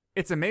it.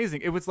 It's amazing.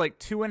 It was like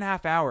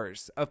 2.5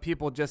 hours of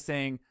people just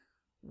saying,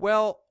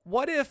 well,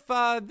 what if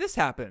this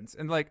happens?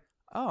 And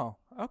oh,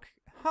 okay,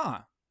 huh.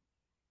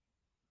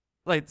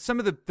 Like some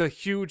of the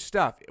huge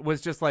stuff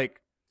was just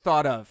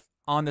thought of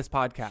on this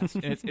podcast.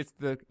 And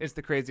it's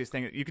the craziest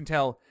thing. You can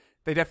tell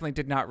they definitely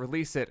did not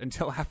release it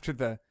until after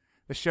the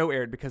show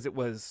aired because it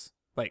was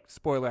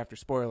spoiler after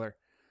spoiler.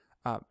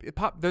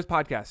 Those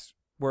podcasts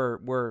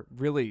were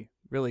really,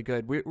 really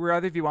good. Were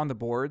either of you on the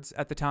boards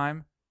at the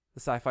time?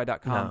 The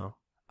SyFy.com? No.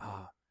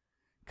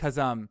 Because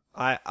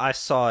I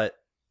saw it.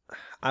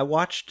 I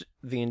watched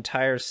the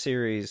entire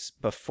series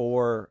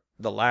before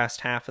the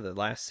last half of the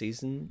last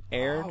season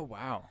aired. Oh,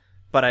 wow.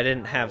 But I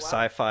didn't have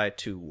SyFy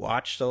to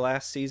watch the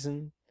last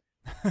season.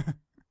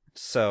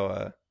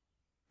 So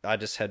I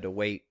just had to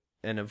wait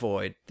and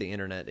avoid the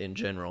internet in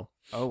general.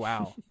 Oh,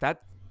 wow.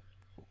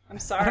 I'm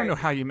sorry. I don't know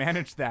how you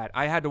managed that.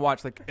 I had to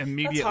watch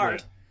immediately. That's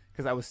hard.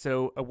 Because I was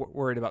so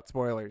worried about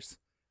spoilers.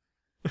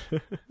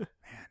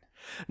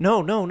 No.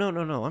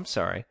 I'm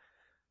sorry.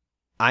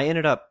 I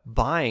ended up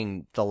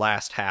buying the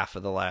last half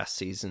of the last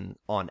season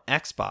on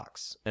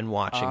Xbox and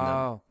watching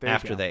them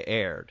after they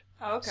aired.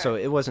 Oh, okay. So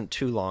it wasn't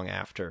too long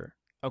after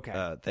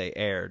Okay. they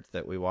aired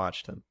that we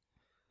watched them.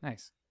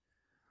 Nice.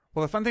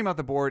 Well, the fun thing about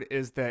the board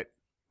is that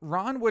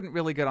Ron wouldn't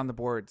really get on the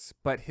boards,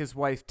 but his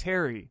wife,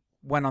 Terry,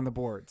 went on the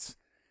boards.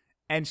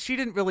 And she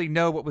didn't really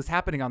know what was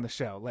happening on the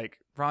show.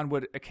 Ron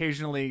would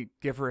occasionally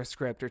give her a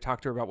script or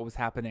talk to her about what was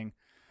happening.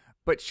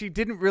 But she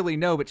didn't really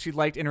know, but she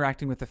liked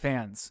interacting with the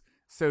fans.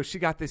 So she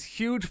got this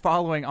huge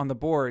following on the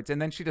boards,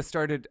 and then she just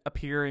started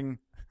appearing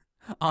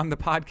on the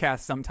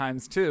podcast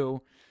sometimes,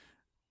 too.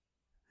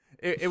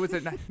 It was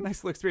a nice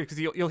little experience, because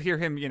you'll hear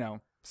him,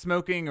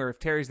 smoking, or if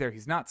Terry's there,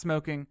 he's not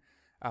smoking,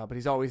 but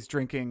he's always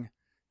drinking.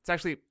 It's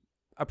actually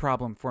a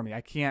problem for me.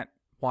 I can't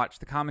watch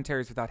the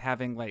commentaries without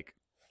having,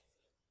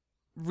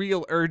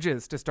 real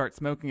urges to start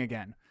smoking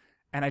again,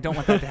 and I don't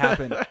want that to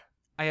happen.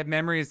 I have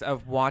memories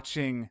of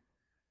watching,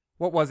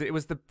 what was it? It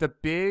was the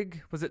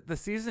big, was it the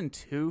season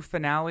 2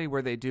 finale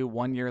where they do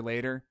 1 year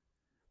later?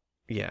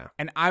 Yeah.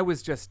 And I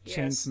was just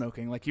chain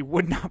smoking like you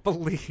would not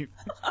believe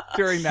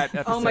during that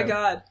episode. Oh my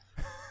god.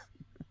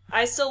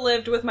 I still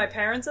lived with my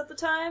parents at the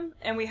time,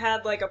 and we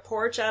had like a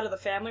porch out of the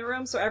family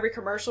room, so every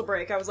commercial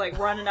break I was like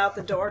running out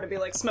the door to be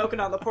like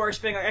smoking on the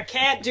porch, being like, I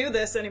can't do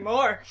this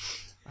anymore.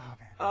 Oh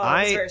man. Oh,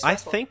 it was very I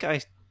stressful.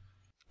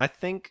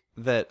 think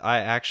that I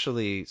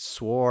actually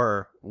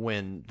swore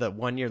when the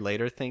 1 year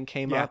later thing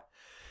came up,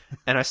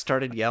 and I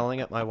started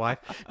yelling at my wife,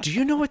 do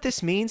you know what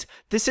this means?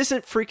 This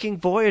isn't freaking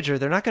Voyager.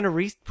 They're not going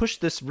to push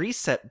this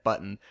reset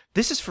button.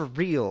 This is for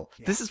real.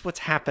 Yeah. This is what's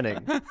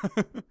happening.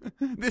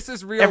 This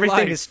is real Everything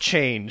life. has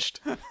changed.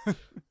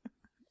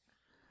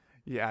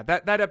 Yeah,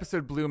 that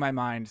episode blew my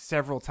mind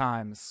several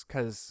times,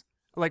 because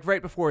like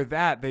right before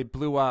that, they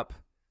blew up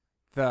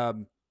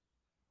the,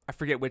 I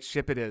forget which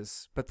ship it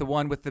is, but the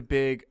one with the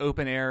big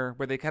open air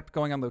where they kept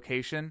going on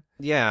location.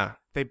 Yeah.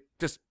 They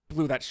just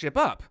blew that ship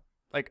up.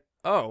 Like,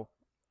 oh,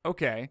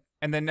 okay.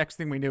 And then next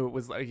thing we knew, it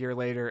was a year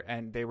later,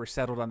 and they were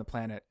settled on the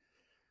planet.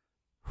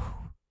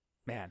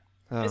 Man.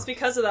 Oh. It's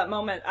because of that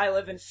moment I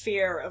live in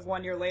fear of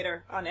 1 year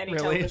later on any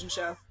Really? television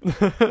show.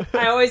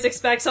 I always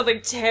expect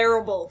something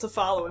terrible to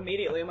follow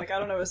immediately. I'm like, I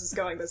don't know where this is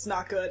going. That's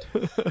not good.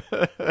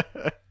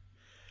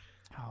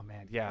 Oh,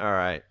 man. Yeah. All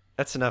right.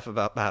 That's enough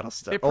about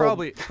Battlestar. It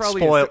probably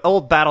is.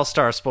 Old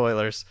Battlestar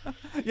spoilers.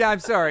 Yeah, I'm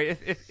sorry.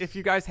 If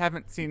you guys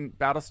haven't seen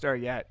Battlestar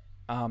yet,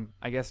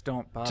 I guess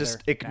don't bother.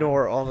 Just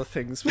ignore all the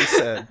things we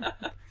said.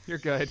 You're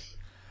good.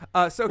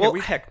 So okay, well,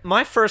 heck,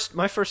 my first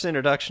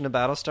introduction to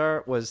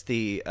Battlestar was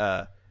the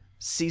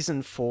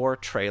season 4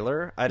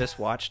 trailer I just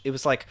watched. It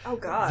was like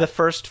the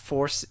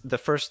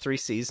first 3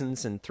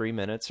 seasons in 3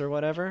 minutes or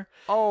whatever.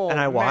 Oh, and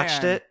I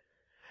watched man. it,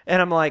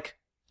 and I'm like,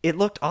 it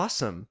looked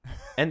awesome.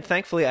 And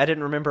thankfully, I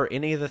didn't remember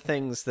any of the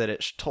things that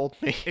it told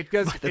me. It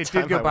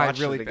did go by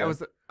really.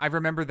 I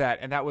remember that,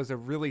 and that was a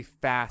really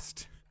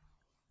fast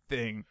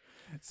thing.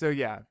 So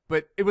yeah,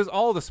 but it was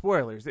all the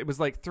spoilers. It was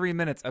like 3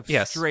 minutes of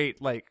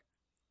straight, like,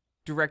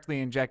 directly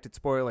injected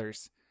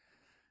spoilers.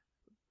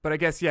 But I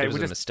guess it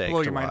would just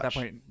blow your mind at that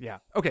point. Yeah.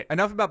 Okay.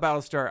 Enough about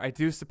Battlestar. I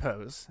do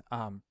suppose.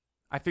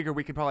 I figure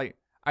we could probably.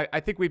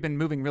 I think we've been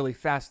moving really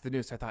fast to the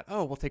news. So I thought,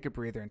 we'll take a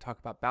breather and talk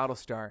about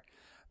Battlestar.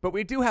 But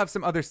we do have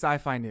some other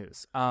sci-fi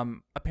news.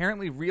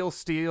 Apparently, Real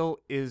Steel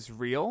is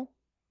real.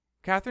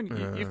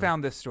 Kathryn, you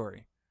found this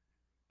story.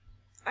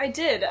 I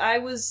did. I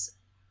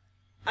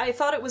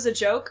thought it was a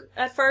joke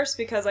at first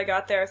because I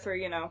got there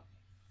through,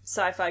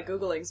 sci-fi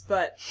Googlings,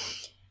 but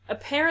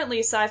apparently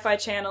Sci-Fi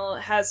Channel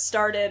has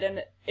started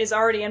and is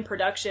already in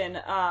production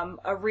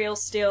a Real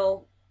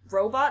Steel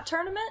robot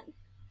tournament.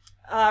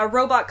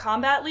 Robot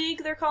Combat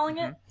League, they're calling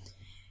it.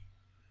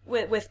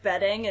 With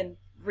betting and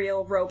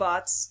real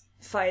robots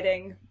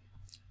fighting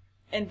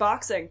and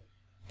boxing,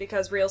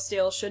 because Real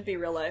Steel should be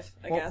real life,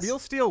 I guess. Real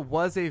Steel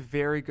was a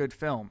very good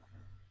film.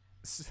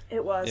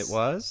 It was. It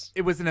was?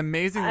 It was an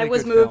amazingly I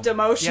was good moved film.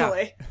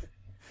 emotionally. Yeah.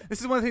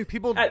 This is one of the things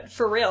people...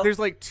 for real. There's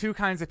like two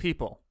kinds of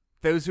people.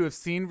 Those who have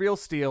seen Real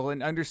Steel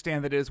and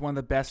understand that it is one of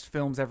the best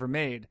films ever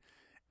made.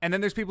 And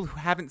then there's people who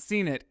haven't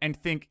seen it and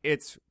think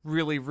it's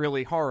really,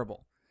 really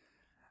horrible.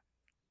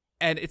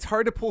 And it's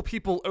hard to pull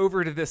people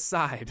over to this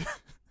side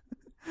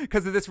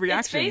because of this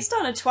reaction. It's based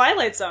on a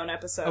Twilight Zone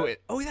episode.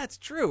 Oh, that's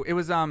true. It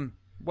was,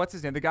 what's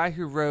his name? The guy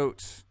who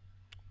wrote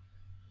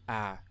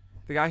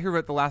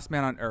The Last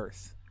Man on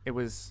Earth. It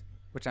was,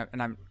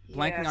 I'm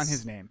blanking on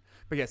his name.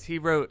 But yes, he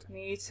wrote...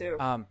 Me too.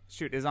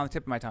 It is on the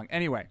tip of my tongue.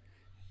 Anyway,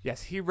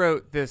 yes, he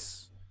wrote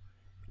this...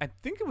 I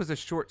think it was a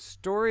short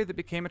story that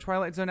became a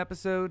Twilight Zone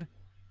episode,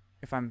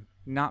 if I'm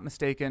not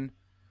mistaken.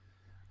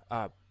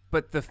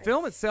 But the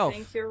film itself... I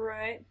think you're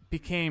right.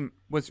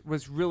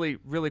 was really,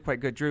 really quite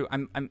good. Drew,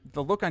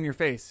 the look on your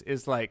face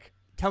is like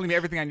telling me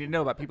everything I need to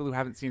know about people who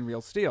haven't seen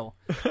Real Steel.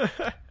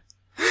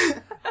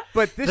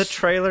 But the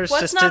trailers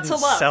just didn't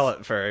sell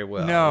it very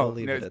well. No, we'll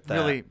leave it at that.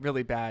 Really,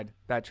 really bad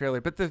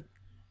trailer. But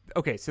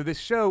so this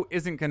show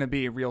isn't going to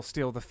be Real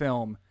Steel the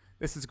film.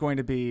 This is going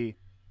to be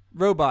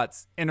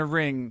robots in a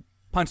ring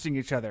punching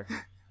each other.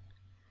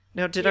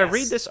 Now, did I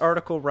read this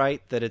article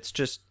right that it's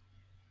just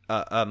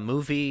a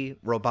movie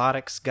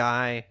robotics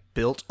guy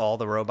built all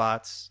the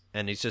robots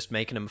and he's just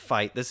making them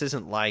fight? This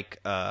isn't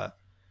like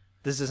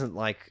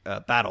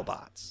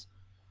BattleBots,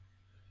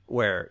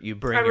 where you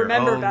bring your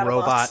own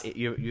robot.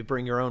 You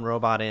bring your own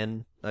robot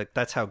in. Like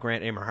that's how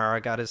Grant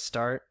Imahara got his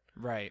start.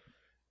 Right.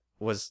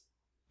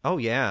 Oh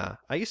yeah,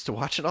 I used to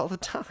watch it all the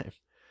time.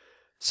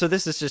 So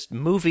this is just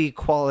movie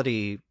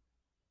quality,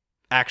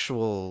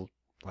 actual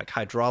like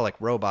hydraulic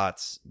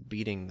robots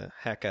beating the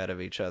heck out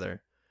of each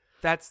other.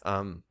 That's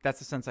the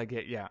sense I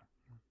get. Yeah.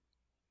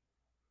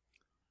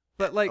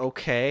 But like,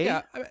 okay,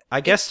 yeah, I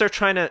guess they're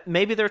trying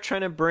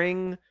to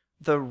bring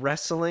the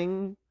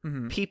wrestling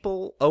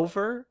people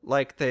over.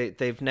 Like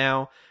they've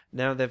now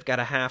they've got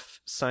a half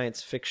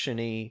science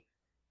fiction-y,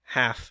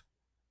 half,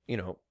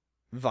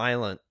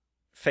 violent,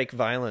 fake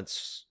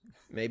violence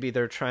Maybe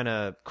they're trying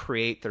to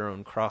create their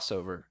own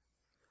crossover.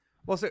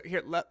 Well, so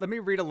here, let me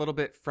read a little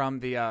bit from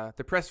the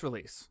press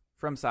release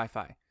from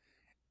SyFy.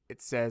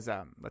 It says,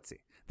 let's see.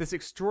 This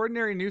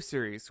extraordinary new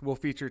series will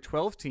feature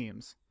 12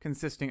 teams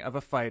consisting of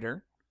a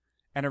fighter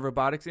and a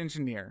robotics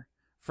engineer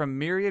from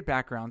myriad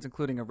backgrounds,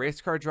 including a race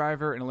car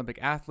driver, an Olympic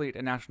athlete,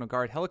 a National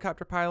Guard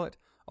helicopter pilot,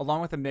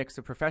 along with a mix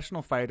of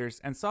professional fighters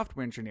and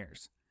software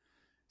engineers.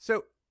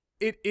 So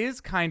it is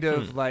kind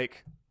of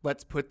like,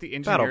 let's put the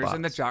engineers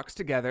and the jocks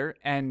together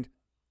and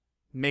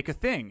make a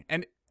thing.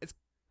 And it's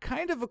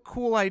kind of a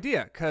cool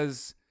idea,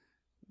 because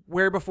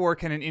where before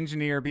can an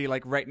engineer be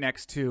like right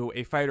next to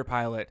a fighter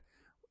pilot,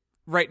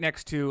 right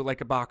next to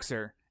like a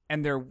boxer,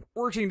 and they're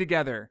working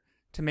together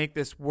to make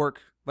this work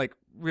like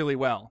really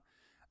well.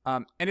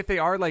 And if they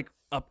are like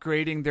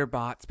upgrading their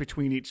bots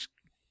between each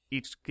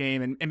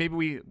game, and maybe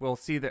we will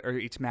see that, or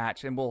each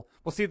match, and we'll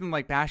see them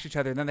like bash each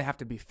other, and then they have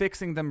to be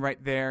fixing them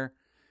right there.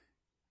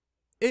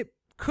 It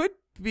could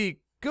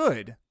be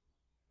good.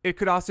 It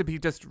could also be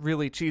just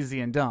really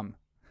cheesy and dumb.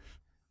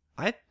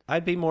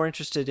 I'd be more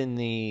interested in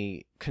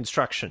the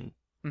construction,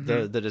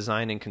 the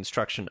design and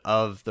construction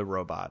of the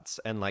robots,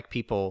 and like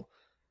people,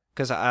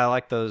 because I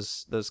like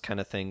those kind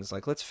of things.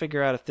 Like, let's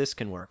figure out if this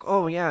can work.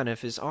 Oh yeah, and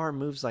if his arm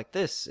moves like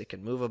this, it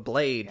can move a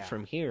blade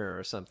from here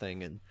or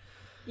something. And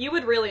you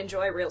would really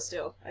enjoy Real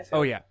Steel, I feel.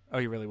 Oh yeah,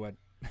 you really would.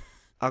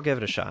 I'll give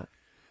it a shot.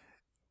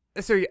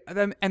 So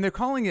yeah, and they're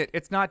calling it.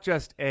 It's not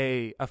just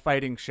a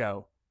fighting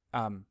show,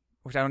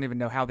 which I don't even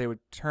know how they would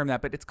term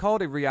that, but it's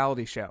called a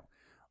reality show,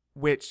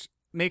 which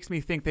makes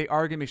me think they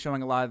are going to be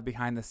showing a lot of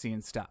behind the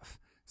scenes stuff.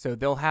 So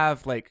they'll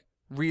have like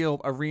real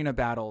arena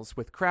battles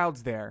with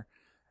crowds there,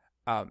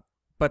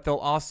 but they'll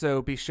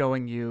also be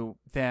showing you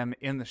them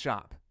in the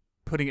shop,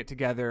 putting it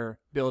together,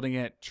 building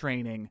it,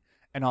 training,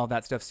 and all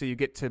that stuff. So you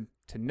get to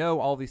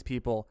know all these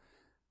people.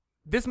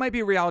 This might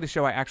be a reality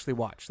show I actually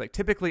watch. Like,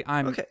 typically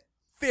I'm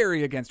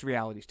very against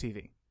reality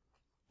TV.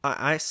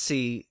 I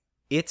see.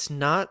 It's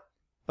not...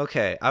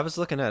 Okay, I was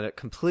looking at it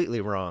completely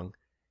wrong.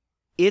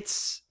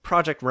 It's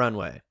Project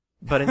Runway.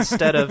 But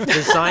instead of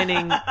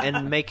designing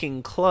and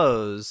making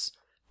clothes,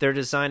 they're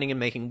designing and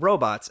making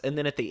robots. And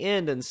then at the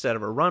end, instead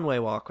of a runway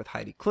walk with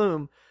Heidi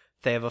Klum,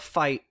 they have a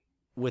fight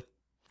with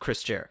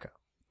Chris Jericho.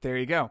 There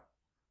you go.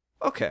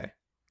 Okay.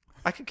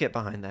 I could get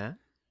behind that.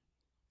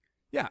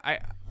 Yeah,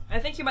 I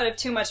think you might have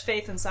too much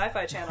faith in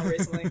Sci-Fi Channel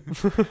recently.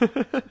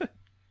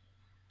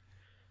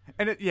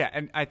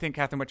 And I think,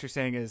 Kathryn, what you're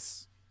saying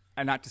is,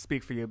 and not to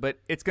speak for you, but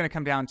it's going to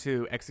come down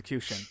to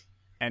execution.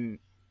 And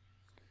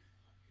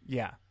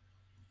yeah.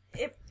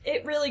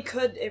 It really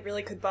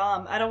could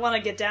bomb. I don't want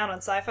to get down on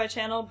Sci-Fi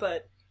Channel,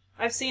 but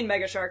I've seen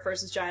Mega Shark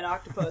versus Giant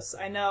Octopus.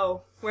 I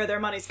know where their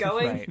money's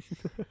going,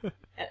 right.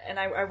 and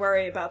I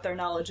worry about their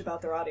knowledge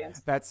about their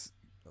audience. That's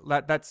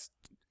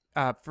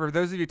for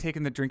those of you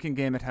taking the drinking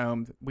game at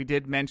home. We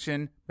did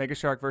mention Mega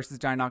Shark versus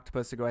Giant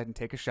Octopus, so go ahead and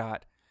take a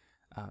shot.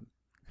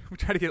 We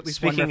try to get at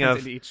least one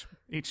reference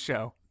in each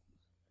show.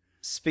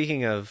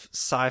 Speaking of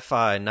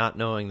sci-fi not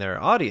knowing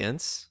their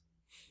audience,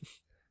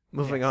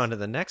 moving on to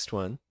the next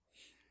one.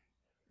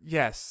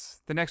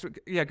 Yes, the next one.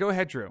 Yeah, go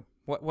ahead, Drew.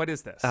 What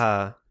is this?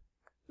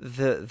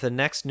 The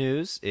next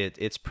news,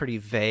 it's pretty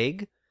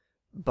vague,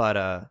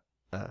 but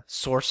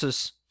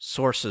sources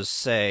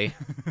say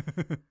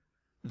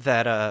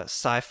that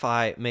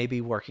SyFy may be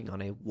working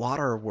on a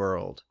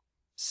Waterworld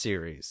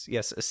series.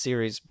 Yes, a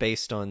series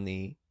based on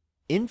the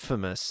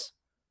infamous,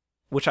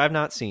 which I've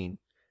not seen,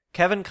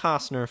 Kevin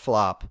Costner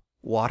flop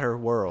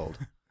Waterworld.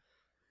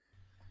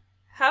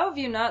 How have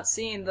you not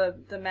seen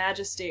the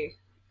majesty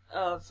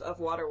of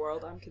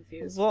Waterworld? I'm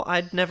confused. Well,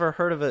 I'd never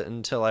heard of it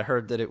until I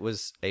heard that it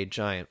was a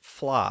giant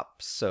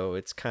flop, so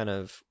it's kind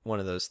of one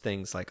of those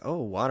things like,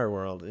 oh,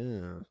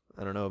 Waterworld,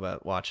 I don't know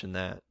about watching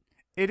that.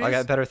 I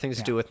got better things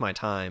to do with my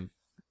time.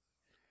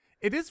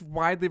 It is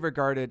widely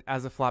regarded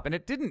as a flop, and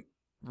it didn't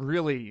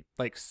really,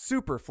 like,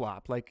 super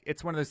flop. Like,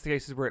 it's one of those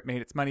cases where it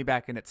made its money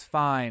back and it's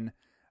fine,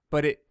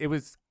 but it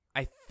was,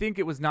 I think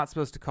it was not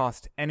supposed to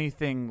cost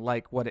anything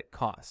like what it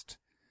cost.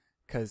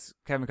 Because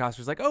Kevin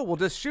Costner's like, oh, we'll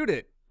just shoot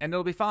it and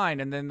it'll be fine.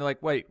 And then they're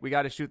like, wait, we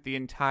got to shoot the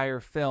entire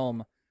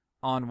film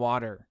on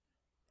water.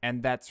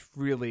 And that's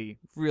really,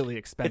 really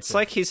expensive. It's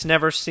like he's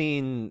never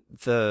seen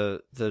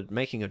the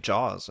making of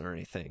Jaws or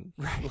anything.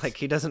 Right. Like,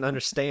 he doesn't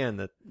understand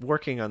that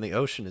working on the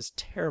ocean is a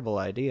terrible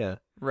idea.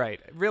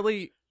 Right.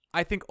 Really,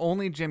 I think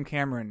only Jim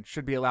Cameron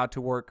should be allowed to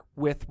work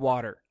with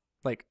water.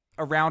 Like,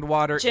 around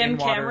water, Jim in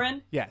water.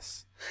 Cameron?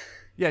 Yes.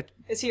 Yeah.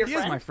 Is he your friend?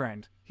 He is my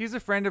friend. He's a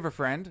friend of a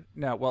friend.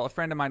 No, well, a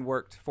friend of mine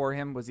worked for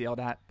him, was yelled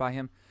at by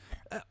him.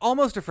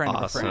 Almost a friend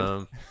of a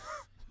friend.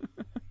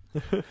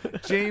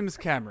 James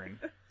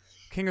Cameron,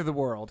 king of the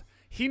world.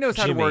 He knows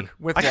how to work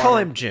with water. I call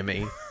him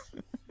Jimmy.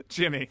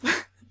 Jimmy.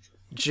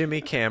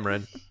 Jimmy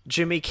Cameron.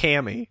 Jimmy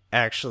Cammy,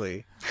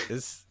 actually.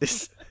 Is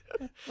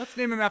Let's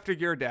name him after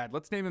your dad.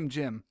 Let's name him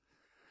Jim.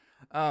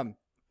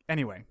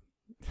 Anyway.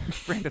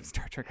 Random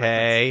Star Trek.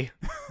 Hey.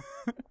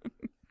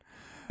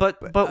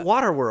 But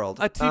Waterworld.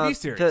 A TV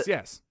series,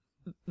 yes.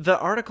 The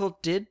article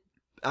did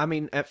I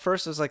mean, at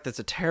first I was like, that's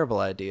a terrible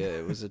idea.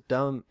 It was a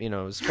dumb, it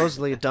was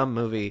supposedly a dumb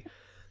movie.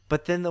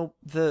 But then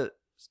the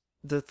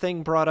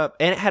thing brought up,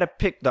 and it had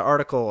the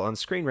article on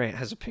Screen Rant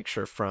has a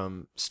picture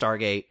from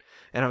Stargate.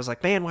 And I was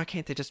like, man, why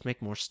can't they just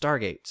make more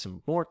Stargate?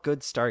 Some more good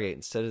Stargate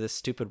instead of this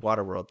stupid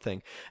Waterworld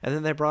thing. And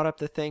then they brought up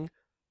the thing.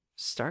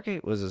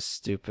 Stargate was a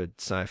stupid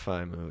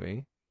sci-fi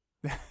movie.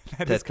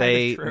 that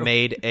they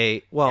made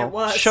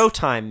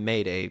Showtime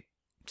made a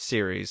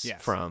series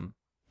from,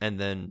 and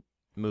then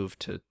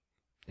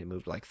they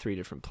moved like 3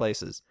 different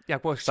places. Yeah,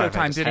 well,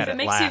 Showtime did it. If it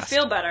makes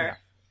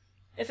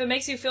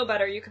you feel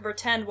better, you can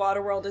pretend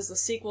Waterworld is the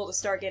sequel to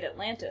Stargate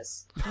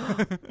Atlantis.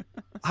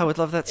 I would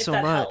love that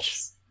so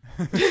much.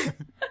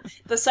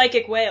 The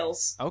psychic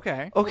whales.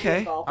 Okay. All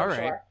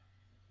right.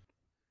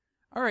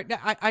 All right. Now,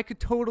 I could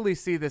totally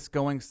see this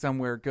going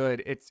somewhere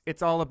good.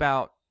 It's all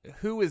about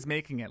who is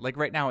making it. Like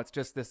right now, it's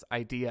just this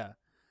idea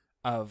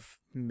of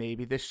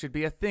maybe this should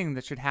be a thing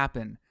that should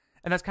happen,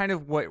 and that's kind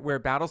of where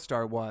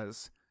Battlestar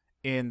was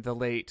in the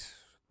late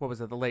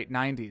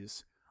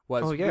 90s.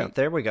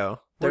 There we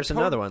go. There's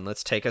another one.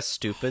 Let's take a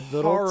stupid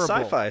little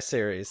sci-fi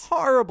series.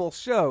 Horrible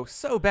show,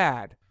 so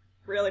bad,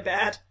 really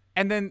bad.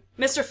 And then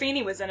Mr.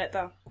 Feeney was in it,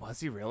 though. Was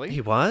he really? He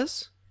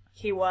was?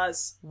 He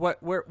was.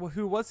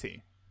 Who was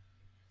he?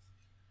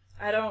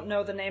 I don't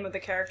know the name of the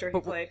character he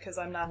played because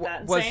I'm not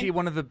that insane. Was he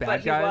one of the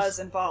bad guys? But he was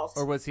involved.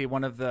 Or was he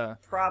one of the...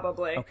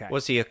 Probably. Okay.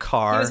 Was he a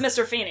car? He was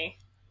Mr. Feeney.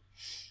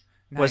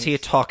 Nice. Was he a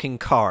talking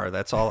car?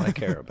 That's all I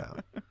care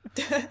about.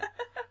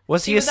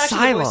 Was he was a actually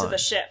Cylon? the voice of the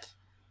ship.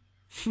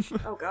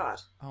 Oh,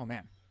 God. Oh,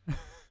 man.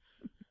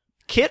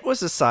 Kit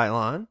was a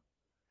Cylon.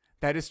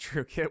 That is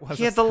true. Kit was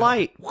He had the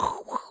light.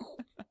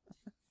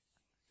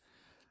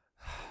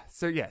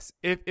 So yes,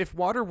 if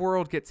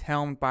Waterworld gets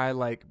helmed by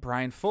like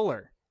Brian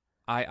Fuller,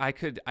 I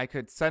could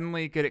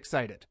suddenly get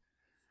excited.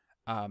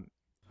 Oh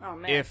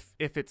man! If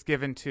it's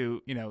given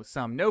to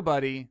some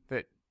nobody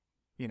that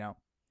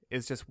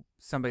is just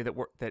somebody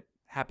that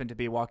happened to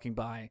be walking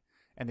by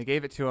and they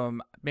gave it to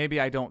him, maybe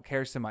I don't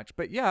care so much.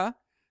 But yeah,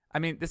 I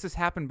mean this has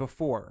happened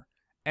before,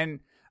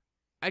 and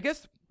I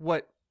guess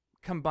what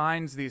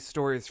combines these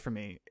stories for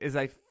me is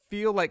I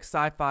feel like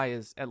SyFy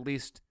is at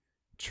least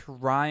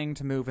trying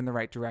to move in the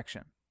right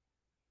direction.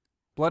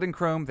 Blood and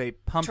Chrome, they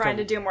pumped... Trying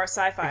to do more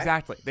sci-fi.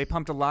 Exactly. They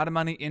pumped a lot of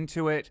money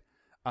into it.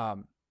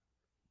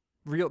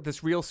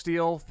 This Real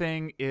Steel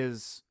thing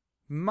is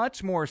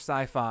much more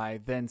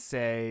sci-fi than,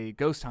 say,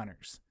 Ghost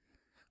Hunters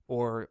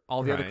or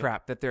all the other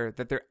crap that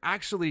they're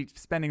actually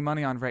spending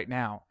money on right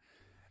now.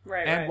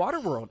 Right. And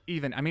Waterworld,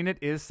 even. I mean, it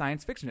is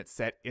science fiction. It's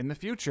set in the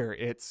future.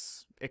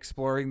 It's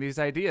exploring these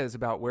ideas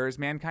about where is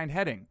mankind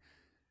heading.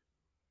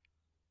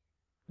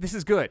 This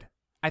is good.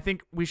 I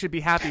think we should be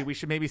happy. We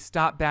should maybe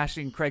stop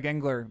bashing Craig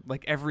Engler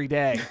like every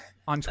day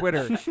on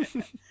Twitter.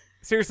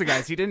 Seriously,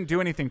 guys, he didn't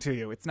do anything to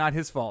you. It's not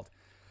his fault.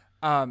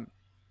 I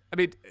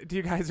mean, do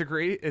you guys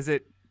agree? Is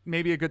it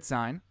maybe a good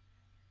sign?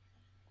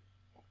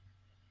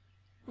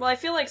 Well, I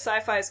feel like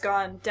sci-fi's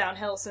gone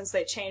downhill since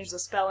they changed the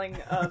spelling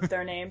of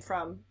their name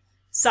from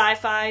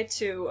sci-fi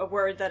to a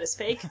word that is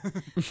fake.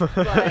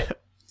 But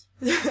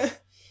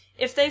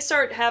if they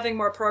start having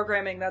more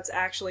programming that's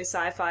actually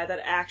sci-fi, that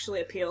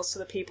actually appeals to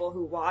the people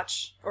who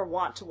watch or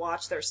want to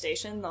watch their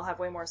station, they'll have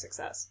way more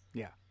success.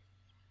 Yeah.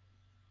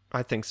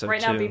 I think so,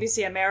 right too. Right now,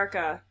 BBC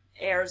America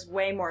airs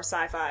way more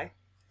sci-fi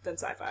than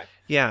sci-fi.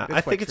 Yeah, I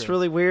think it's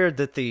really weird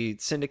that the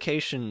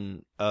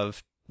syndication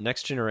of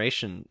Next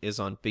Generation is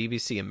on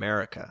BBC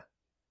America.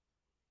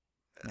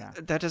 Yeah.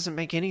 That doesn't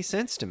make any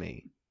sense to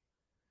me.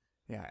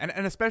 Yeah,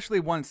 and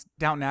especially once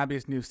Downton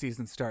Abbey's new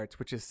season starts,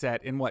 which is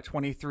set in,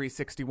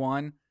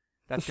 2361?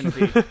 That's going to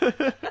be...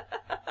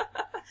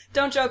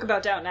 Don't joke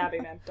about Downton Abbey,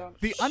 man. Don't.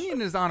 The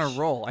Onion is on a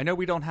roll. I know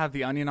we don't have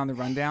The Onion on the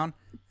rundown.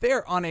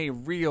 They're on a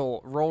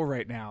real roll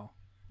right now.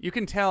 You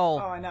can tell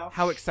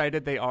how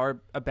excited they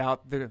are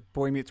about the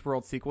Boy Meets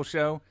World sequel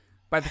show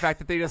by the fact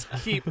that they just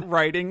keep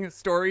writing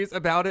stories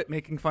about it,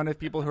 making fun of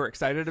people who are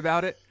excited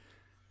about it.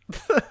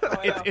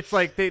 It's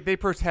like they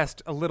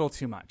protest a little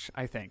too much,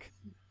 I think.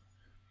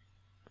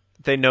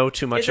 They know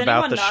too much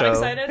about the show.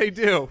 Excited? They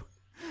do.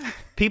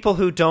 People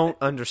who don't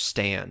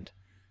understand.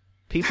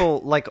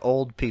 People like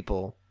old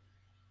people.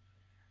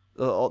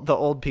 The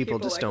old people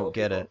just like don't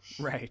get it.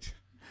 Right.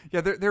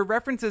 Yeah, their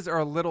references are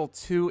a little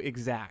too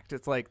exact.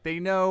 It's like they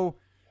know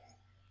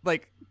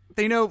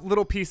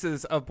little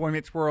pieces of Boy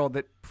Meets World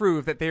that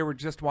prove that they were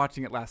just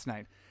watching it last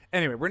night.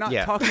 Anyway, we're not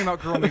talking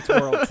about Girl Meets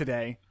World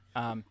today.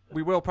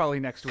 We will probably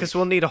next week. Because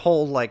we'll need a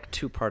whole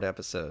 2-part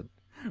episode.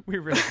 We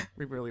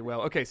really will.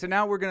 Okay, so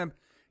now we're gonna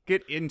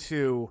get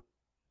into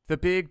the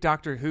big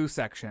Doctor Who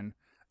section,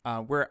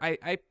 where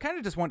I kind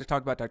of just want to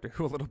talk about Doctor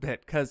Who a little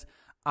bit because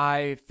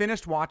I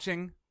finished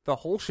watching the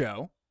whole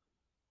show,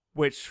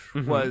 which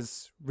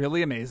was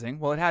really amazing.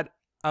 Well, it had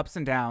ups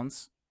and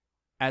downs,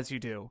 as you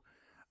do.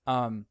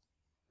 But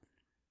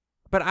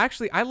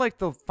actually, I liked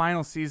the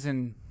final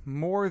season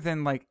more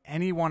than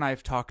anyone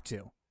I've talked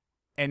to.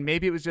 And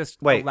maybe it was just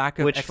a lack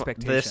of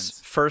expectations. This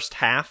first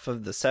half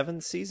of the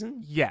 7th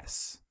season?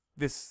 Yes.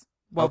 The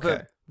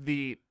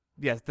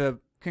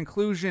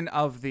conclusion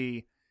of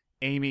the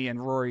Amy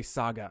and Rory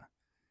saga.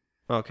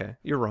 Okay,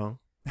 you're wrong.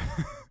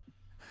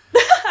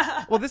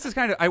 Well, this is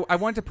kind of, I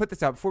want to put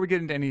this out before we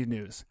get into any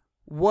news.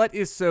 What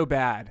is so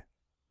bad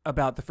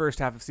about the first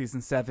half of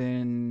season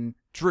 7,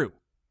 Drew?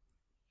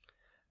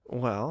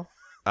 Well,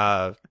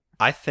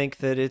 I think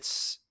that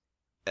it's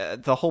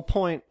the whole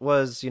point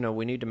was,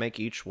 we need to make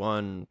each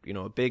one,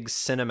 a big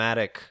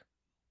cinematic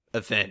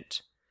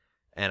event.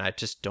 And I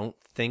just don't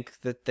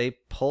think that they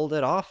pulled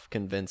it off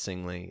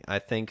convincingly. I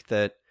think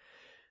that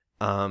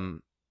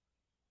Amy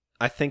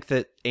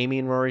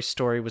and Rory's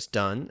story was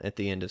done at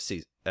the end of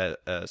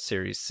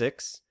series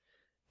 6,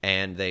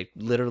 and they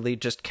literally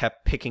just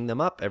kept picking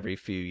them up every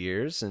few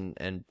years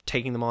and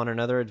taking them on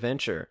another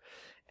adventure,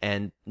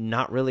 and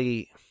not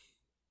really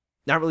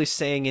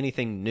saying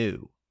anything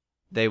new.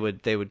 They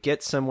would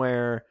get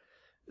somewhere,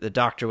 the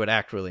Doctor would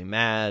act really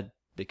mad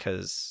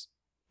because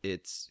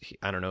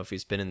I don't know if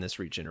he's been in this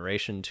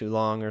regeneration too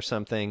long or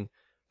something.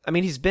 I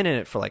mean, he's been in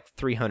it for like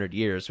 300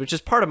 years, which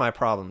is part of my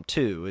problem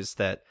too, is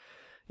that,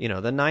 the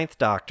 9th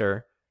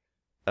Doctor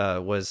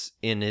was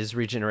in his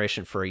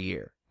regeneration for a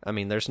year. I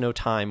mean, there's no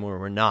time where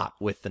we're not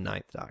with the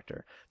 9th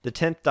Doctor. The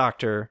 10th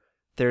Doctor,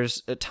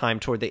 there's a time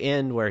toward the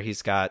end where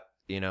he's got,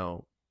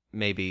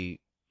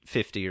 maybe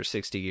 50 or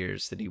 60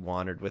 years that he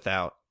wandered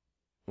without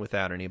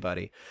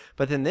anybody.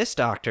 But then this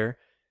Doctor,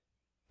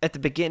 at the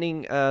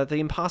beginning, the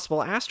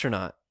Impossible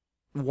Astronaut,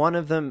 one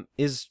of them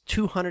is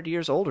 200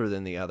 years older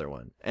than the other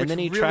one. And then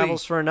he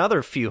travels for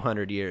another few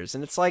hundred years.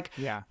 And it's like,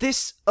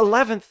 this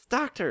 11th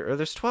Doctor, or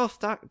this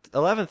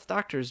 11th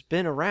Doctor's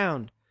been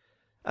around.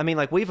 I mean,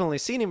 like, we've only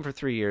seen him for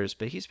 3 years,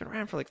 but he's been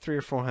around for like 300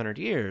 or 400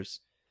 years.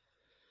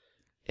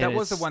 That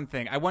was the one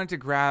thing. I wanted to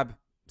grab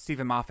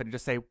Stephen Moffat and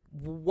just say,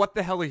 what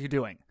the hell are you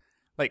doing?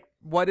 Like,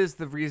 what is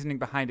the reasoning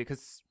behind it?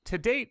 Because to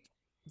date,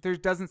 there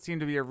doesn't seem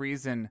to be a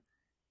reason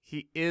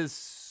he is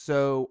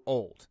so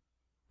old.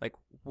 Like,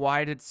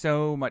 why did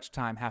so much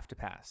time have to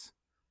pass?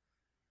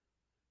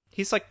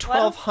 He's like 1,200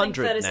 I don't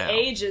think that his now.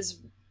 age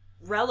is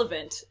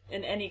relevant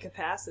in any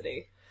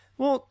capacity.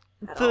 Well,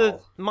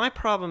 my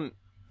problem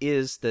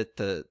is that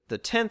the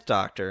 10th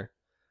Doctor,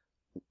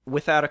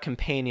 without a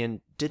companion,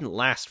 didn't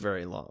last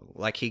very long.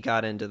 Like, he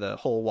got into the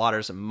whole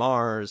waters of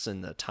Mars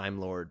and the Time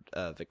Lord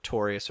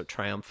victorious or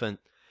triumphant,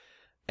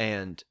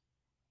 and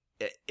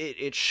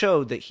it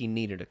showed that he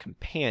needed a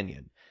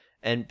companion.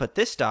 But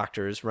this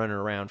Doctor is running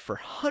around for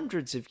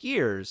hundreds of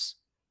years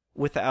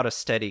without a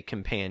steady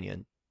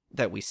companion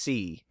that we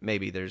see.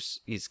 Maybe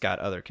he's got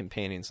other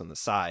companions on the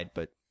side,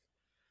 but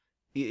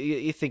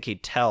you think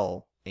he'd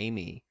tell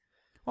Amy.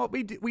 Well,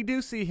 we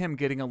do see him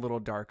getting a little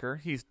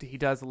darker. He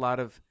does a lot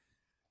of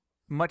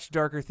much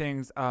darker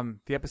things. The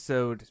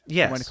episode,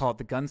 I want to call it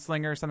The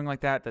Gunslinger or something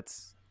like that,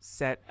 that's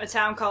set... A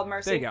Town Called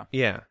Mercy. There you go.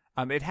 Yeah.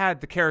 It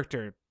had the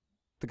character,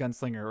 the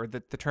Gunslinger, or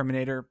the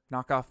Terminator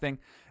knockoff thing.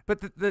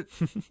 But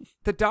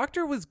the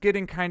Doctor was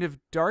getting kind of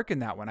dark in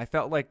that one. I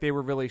felt like they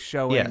were really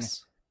showing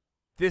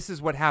this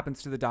is what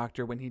happens to the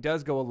Doctor when he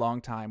does go a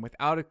long time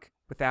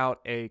without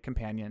a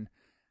companion.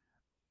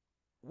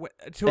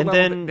 To a level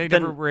that they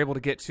never were able to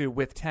get to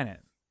with Tennant.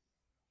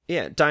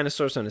 Yeah,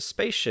 Dinosaurs on a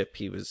Spaceship,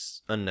 he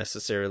was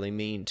unnecessarily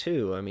mean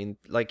too. I mean,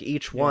 like,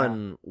 each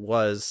one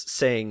was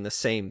saying the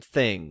same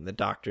thing. The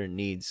Doctor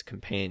needs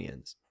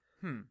companions.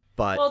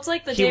 But it's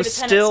like the he David was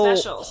Tennant still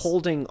specials.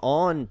 holding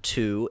on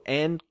to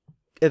and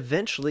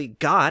eventually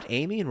got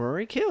Amy and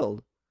Rory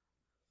killed.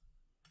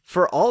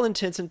 For all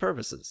intents and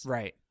purposes.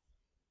 Right.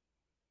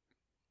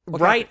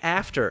 Okay. Right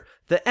after,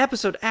 the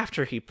episode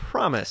after he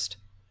promised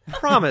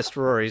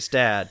Rory's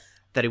dad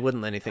that he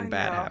wouldn't let anything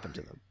bad happen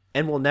to them.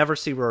 And we'll never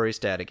see Rory's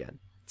dad again.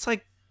 It's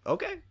like,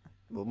 okay,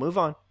 we'll move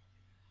on.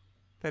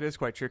 That is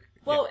quite true.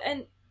 Well,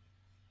 and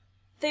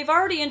they've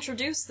already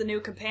introduced the new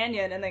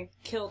companion and then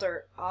killed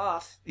her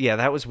off. Yeah,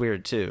 that was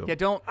weird too.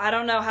 Yeah, I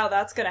don't know how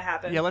that's going to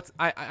happen. Yeah,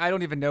 I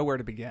don't even know where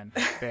to begin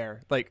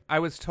there. Like, I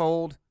was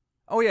told,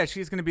 oh yeah,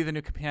 she's going to be the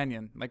new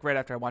companion. Like, right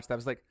after I watched that, I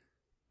was like,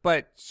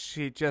 but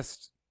she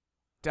just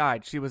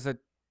died. She was a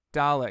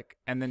Dalek,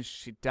 and then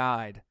she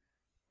died.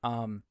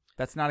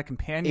 That's not a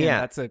companion. Yeah.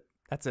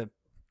 That's a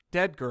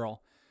dead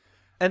girl.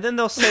 And then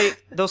they'll say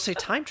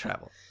time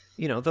travel.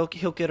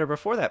 He'll get her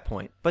before that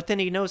point, but then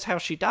he knows how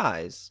she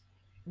dies.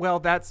 Well,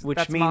 that's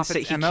means Moffat's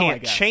that he MO,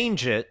 can't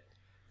change it.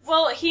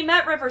 Well, he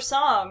met River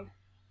Song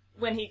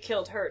when he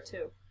killed her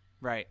too.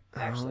 Right.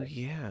 Actually. Oh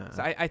yeah.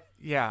 So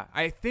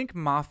I think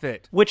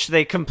Moffat, which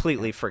they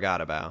completely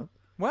forgot about.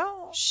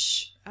 Well,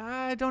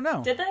 I don't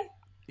know. Did they?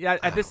 Yeah,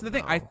 this is the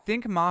thing. I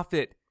think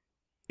Moffat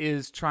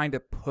is trying to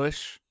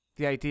push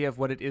the idea of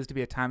what it is to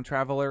be a time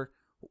traveler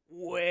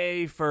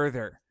way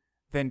further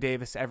than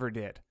Davis ever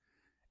did,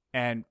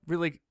 and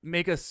really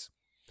make us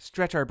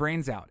stretch our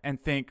brains out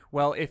and think,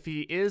 well, if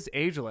he is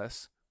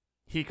ageless,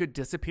 he could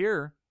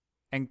disappear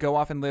and go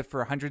off and live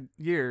for 100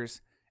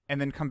 years and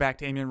then come back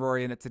to Amy and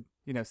Rory, and it's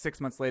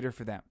 6 months later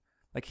for them.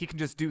 Like, he can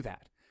just do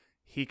that.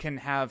 He can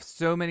have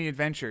so many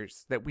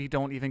adventures that we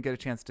don't even get a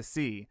chance to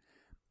see.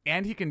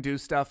 And he can do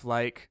stuff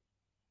like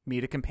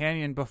meet a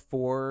companion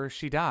before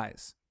she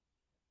dies.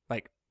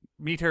 Like,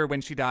 meet her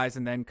when she dies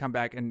and then come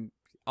back and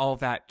all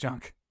that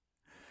junk.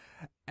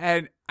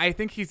 And I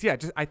think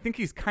I think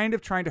he's kind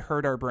of trying to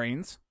hurt our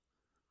brains.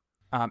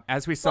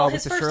 As we saw with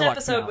his the first Sherlock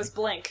episode finale. was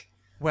Blink.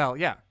 Well,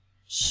 yeah.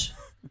 Shh.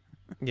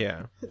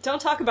 Yeah.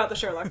 Don't talk about the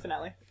Sherlock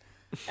finale.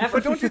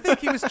 But don't you think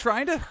he was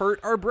trying to hurt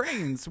our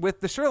brains with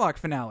the Sherlock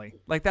finale?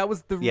 Like, that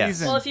was the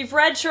reason. Well, if you've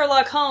read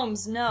Sherlock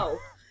Holmes, no.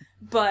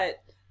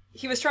 But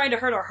he was trying to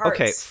hurt our hearts.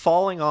 Okay,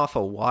 falling off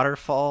a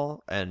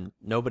waterfall and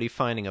nobody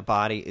finding a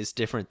body is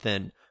different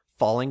than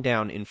falling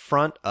down in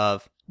front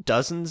of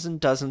dozens and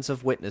dozens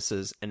of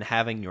witnesses and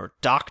having your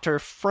doctor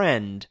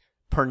friend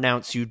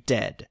pronounce you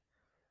dead.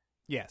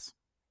 Yes.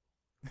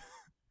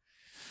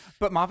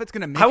 But Moffat's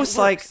going to make it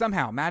work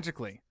somehow,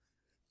 magically.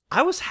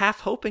 I was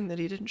half hoping that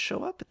he didn't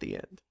show up at the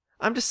end.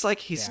 I'm just like,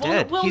 he's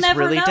dead. We'll he's never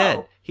really know.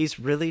 dead. He's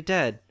really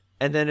dead.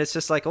 And then it's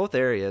just like, oh,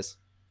 there he is.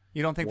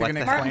 You don't think they're going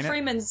to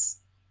explain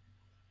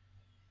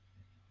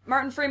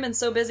Martin Freeman's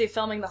so busy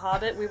filming The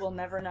Hobbit, we will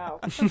never know.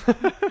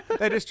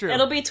 That is true.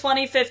 It'll be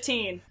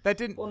 2015.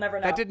 We'll never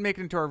know. That didn't make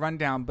it into our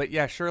rundown, but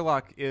yeah,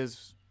 Sherlock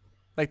is,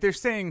 like, they're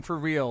saying for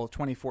real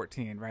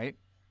 2014, right?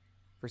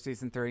 For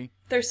season 3?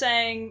 They're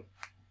saying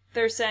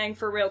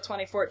for real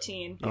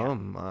 2014. Yeah. Oh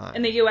my.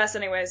 In the US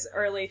anyways,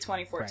 early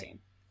 2014. Right.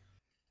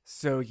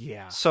 So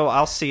yeah. So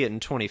I'll see it in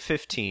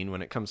 2015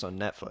 when it comes on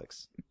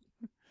Netflix.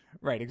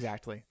 Right,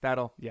 exactly.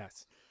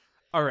 Yes.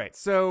 All right.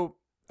 So,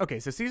 okay,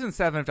 so season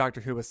 7 of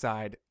Doctor Who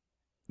aside,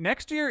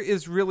 next year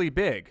is really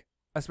big,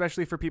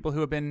 especially for people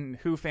who have been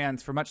Who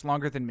fans for much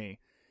longer than me,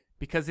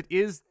 because it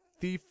is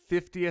the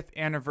 50th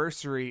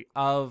anniversary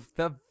of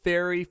the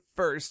very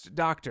first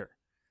Doctor.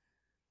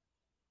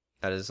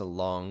 That is a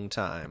long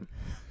time.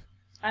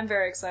 I'm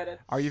very excited.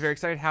 Are you very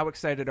excited? How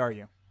excited are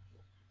you?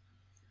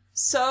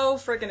 So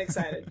freaking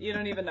excited. You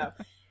don't even know.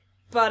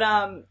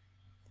 But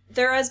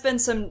there has been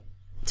some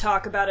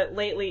talk about it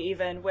lately,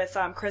 even with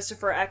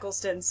Christopher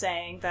Eccleston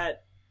saying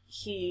that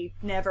he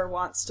never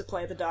wants to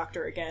play the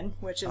Doctor again,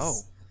 which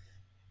is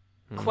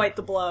quite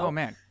the blow. Oh,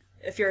 man.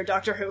 If you're a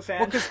Doctor Who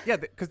fan. Well,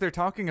 because they're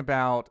talking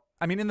about,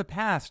 I mean, in the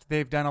past,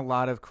 they've done a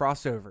lot of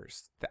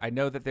crossovers. I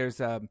know that there's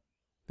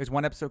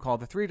one episode called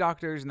The Three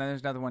Doctors, and then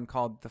there's another one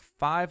called The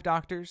Five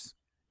Doctors,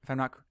 if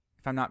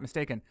I'm not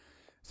mistaken.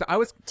 So I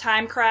was...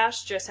 Time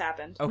Crash just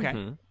happened. Okay.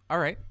 Mm-hmm. All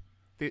right.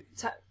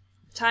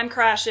 Time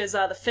Crash is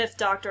the 5th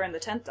Doctor and the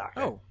 10th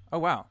Doctor. Oh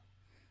wow.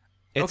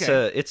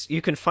 It's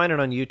you can find it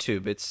on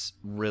YouTube. It's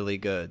really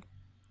good.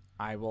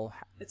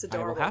 It's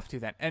adorable. I will have to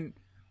then. And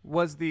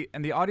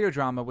the audio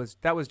drama was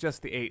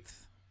just the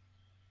 8th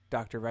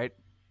Doctor, right?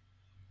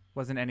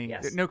 Wasn't any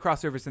no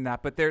crossovers in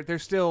that, but they're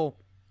still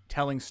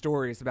telling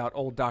stories about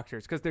old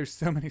Doctors because there's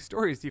so many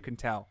stories you can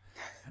tell.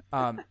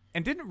 And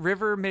didn't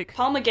River make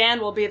Paul McGann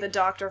will be the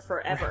Doctor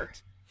forever.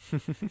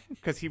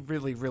 Because he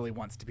really, really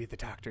wants to be the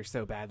Doctor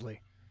so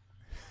badly.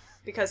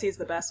 Because he's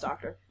the best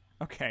Doctor.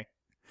 Okay.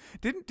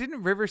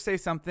 Didn't River say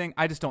something?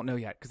 I just don't know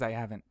yet because I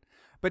haven't.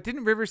 But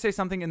didn't River say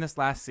something in this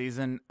last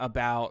season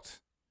about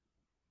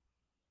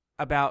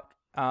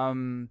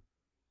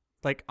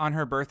like on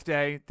her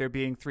birthday there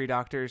being 3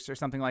 Doctors or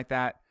something like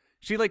that?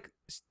 She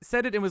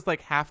said it was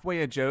like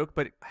halfway a joke,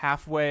 but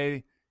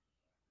halfway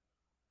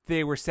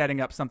they were setting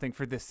up something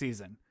for this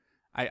season.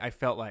 I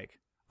felt like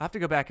I'll have to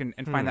go back and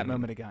find that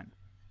moment again.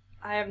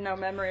 I have no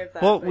memory of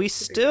that. Well, we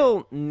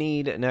still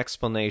need an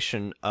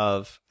explanation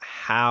of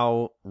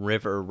how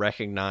River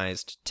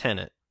recognized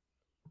Tennant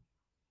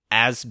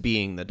as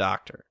being the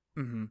Doctor.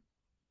 Mm-hmm.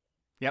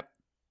 Yep.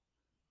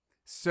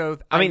 So,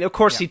 I mean, of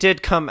course, he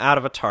did come out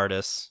of a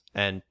TARDIS,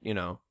 and,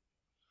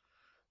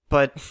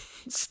 but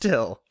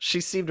still,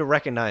 she seemed to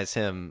recognize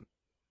him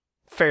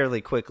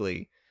fairly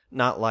quickly,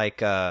 not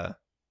like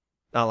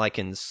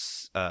in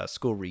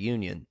School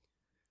Reunion,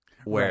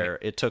 where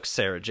it took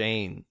Sarah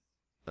Jane,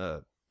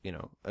 a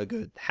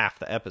good half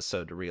the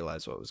episode to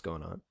realize what was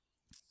going on.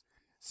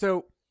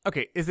 So,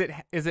 okay, is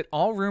it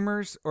all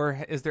rumors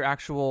or is there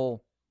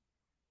actual?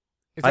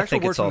 I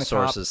think it's all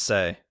sources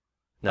say.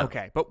 No.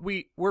 Okay, but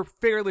we're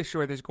fairly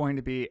sure there's going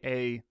to be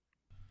a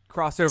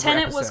crossover.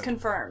 Tennant episode. was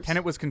confirmed.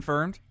 Tennant was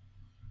confirmed.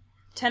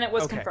 Tennant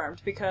was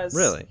confirmed because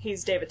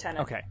he's David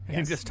Tennant. Okay, yes.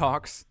 He just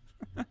talks.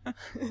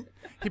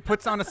 He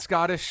puts on a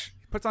Scottish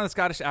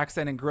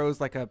accent and grows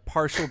like a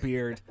partial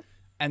beard,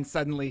 and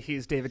suddenly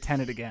he's David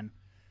Tennant again.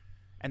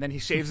 And then he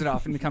shaves it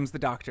off and becomes the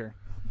Doctor.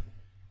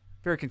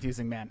 Very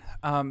confusing, man.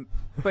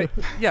 But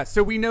yeah,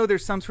 so we know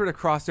there's some sort of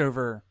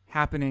crossover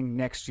happening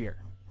next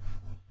year,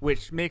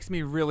 which makes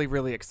me really,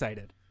 really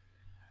excited.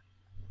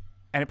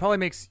 And it probably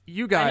makes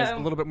you guys a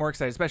little bit more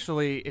excited,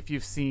 especially if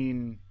you've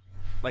seen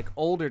like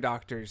older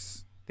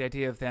Doctors. The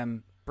idea of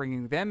them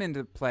bringing them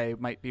into play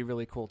might be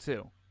really cool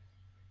too.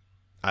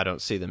 I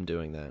don't see them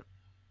doing that.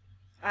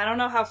 I don't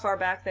know how far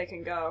back they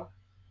can go.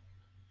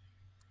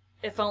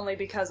 If only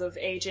because of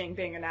aging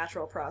being a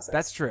natural process.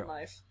 That's true. In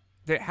life.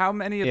 How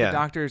many of the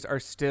Doctors are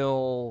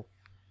still...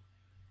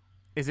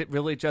 Is it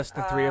really just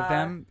the 3 of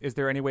them? Is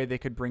there any way they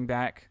could bring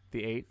back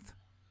the 8th?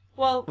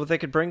 Well, they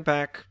could bring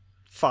back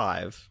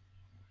 5,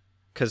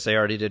 because they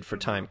already did for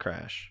Time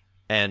Crash.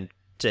 And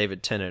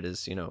David Tennant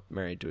is,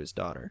 married to his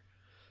daughter.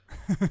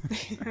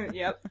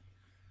 Yep.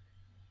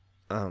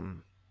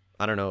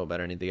 I don't know about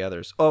any of the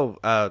others. Oh,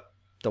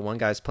 the one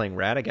guy's playing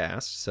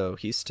Radagast, so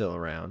he's still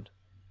around.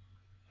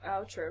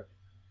 Oh, true.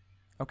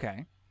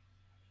 Okay.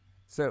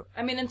 So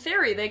I mean, in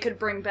theory, they could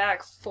bring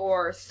back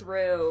 4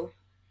 through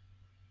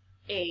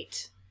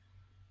 8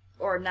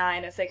 or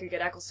 9 if they could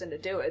get Eccleston to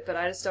do it, but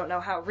I just don't know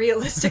how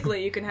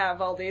realistically you can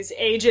have all these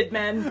aged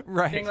men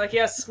being like,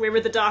 yes, we were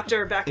the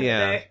Doctor back in the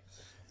day.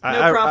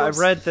 No problems.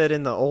 I read that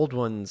in the old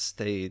ones,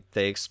 they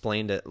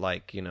explained it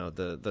like, you know,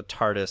 the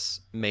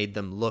TARDIS made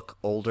them look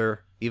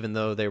older, even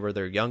though they were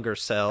their younger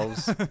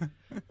selves,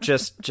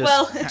 just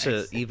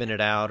to even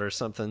it out or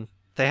something.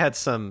 They had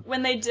some...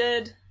 When they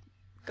did...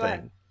 Go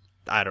ahead.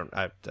 I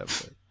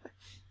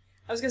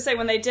was going to say,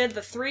 when they did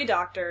the 3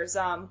 Doctors,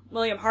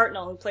 William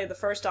Hartnell, who played the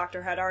first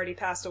Doctor, had already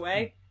passed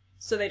away,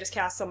 so they just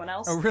cast someone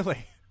else. Oh,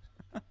 really?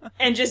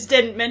 And just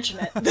didn't mention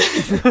it.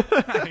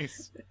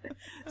 Nice.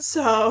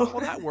 So... Well,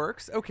 that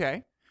works.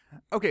 Okay.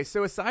 Okay,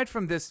 so aside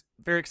from this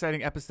very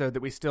exciting episode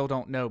that we still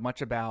don't know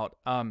much about,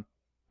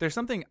 there's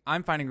something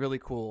I'm finding really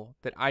cool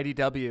that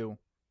IDW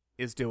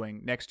is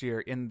doing next year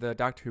in the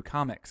Doctor Who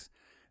comics.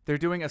 They're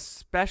doing a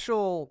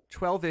special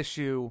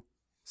 12-issue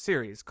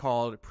series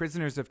called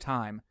Prisoners of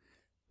Time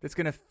that's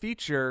going to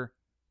feature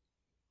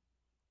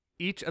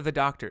each of the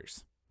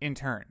Doctors in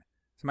turn.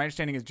 So my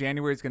understanding is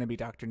January is going to be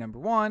Doctor number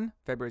 1,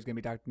 February is going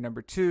to be Doctor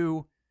number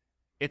 2,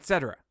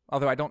 etc.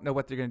 Although I don't know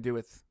what they're going to do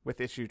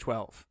with issue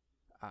 12.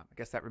 I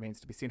guess that remains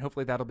to be seen.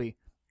 Hopefully that'll be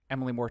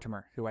Emily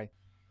Mortimer, who I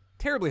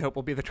terribly hope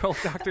will be the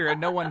 12th Doctor, and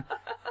no one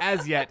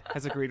as yet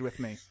has agreed with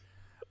me.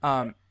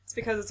 It's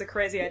because it's a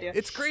crazy idea.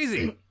 It's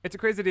crazy. It's a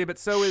crazy idea, but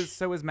so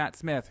is Matt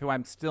Smith, who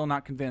I'm still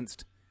not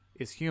convinced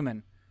is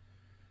human.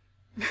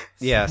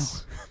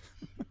 Yes.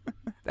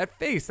 That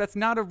face, that's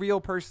not a real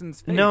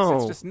person's face. No,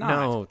 it's just not.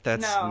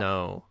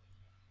 No.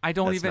 I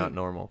don't that's even... not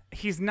normal.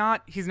 He's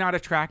not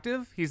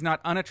attractive. He's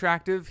not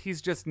unattractive.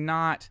 He's just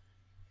not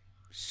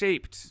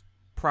shaped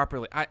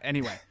properly.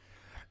 Anyway.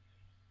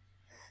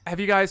 Have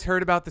you guys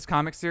heard about this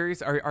comic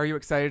series? Are you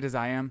excited as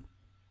I am?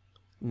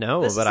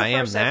 No, but I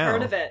am now. I've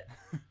heard of it.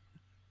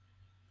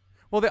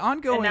 Well, the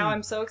ongoing... And now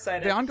I'm so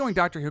excited. The ongoing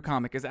Doctor Who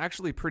comic is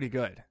actually pretty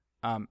good.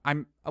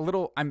 I'm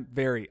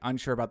very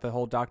unsure about the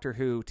whole Doctor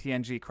Who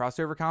TNG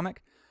crossover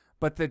comic,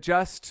 but the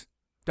just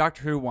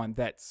Doctor Who one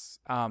that's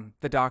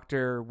the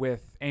Doctor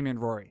with Amy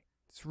and Rory,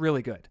 it's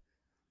really good.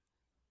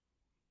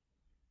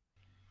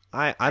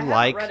 I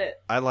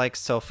like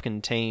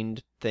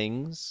self-contained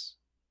things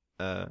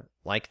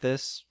like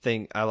this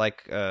thing. I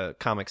like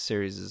comic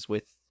series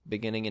with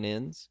beginning and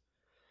ends,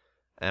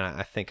 and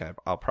I think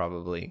I'll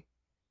probably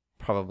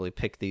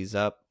pick these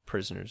up.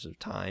 Prisoners of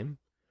Time.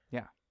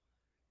 Yeah.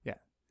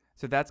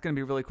 So that's going to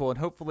be really cool, and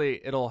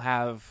hopefully it'll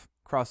have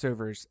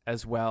crossovers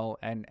as well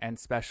and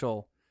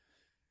special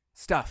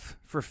stuff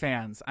for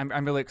fans.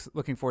 I'm really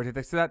looking forward to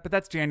this. But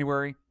that's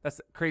January. That's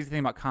the crazy thing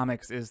about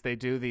comics is they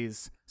do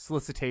these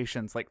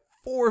solicitations like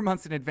 4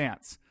 months in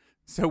advance.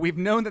 So we've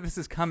known that this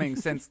is coming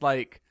since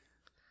like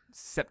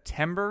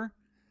September,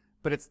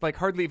 but it's like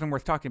hardly even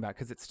worth talking about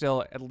because it's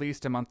still at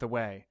least a month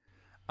away.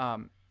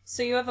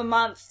 So you have a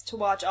month to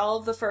watch all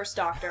of the first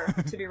Doctor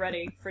to be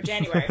ready for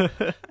January.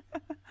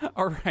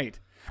 All right.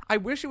 I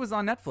wish it was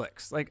on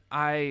Netflix.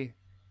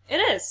 It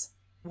is.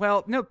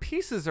 Well, no,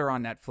 pieces are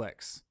on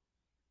Netflix,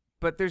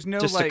 but there's no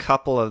just a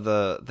couple of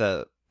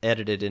the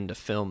edited into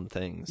film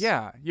things.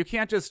 Yeah, you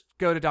can't just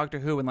go to Doctor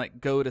Who and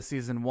go to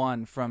season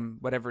 1 from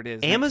whatever it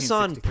is.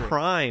 Amazon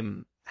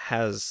Prime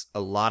has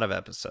a lot of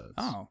episodes.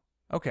 Oh,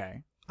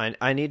 okay.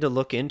 I need to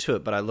look into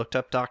it, but I looked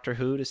up Doctor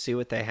Who to see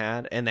what they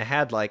had, and they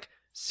had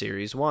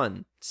Series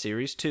 1,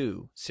 Series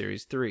 2,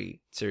 Series 3,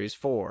 Series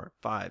 4,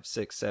 5,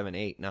 6, 7,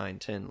 8, 9,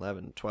 10,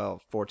 11,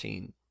 12,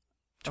 14,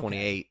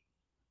 28.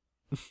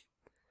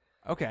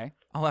 Okay.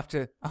 I'll have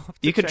to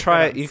You could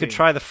try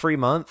the free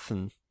month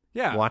and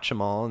watch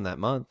them all in that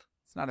month.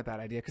 It's not a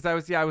bad idea because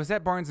I was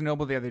at Barnes &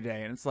 Noble the other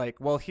day and it's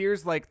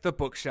here's the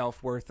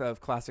bookshelf worth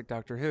of classic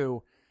Doctor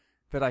Who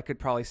that I could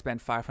probably spend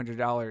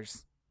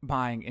 $500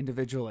 buying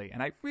individually,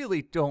 and I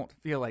really don't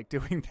feel like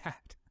doing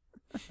that.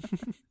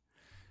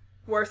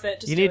 Worth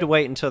it. You need to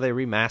wait until they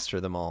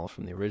remaster them all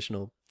from the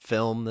original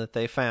film that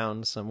they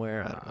found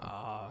somewhere. I don't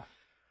know.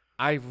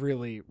 I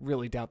really,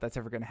 really doubt that's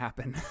ever going to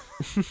happen.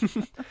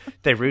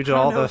 They redo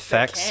all the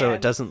effects so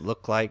it doesn't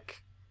look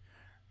like,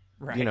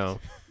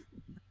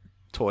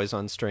 toys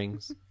on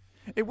strings.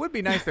 It would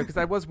be nice though, because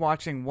I was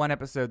watching one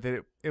episode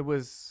that it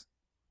was,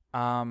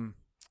 I'm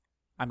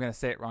going to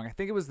say it wrong. I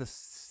think it was the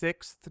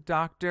 6th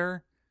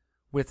Doctor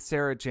with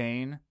Sarah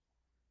Jane.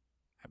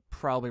 I'm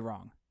probably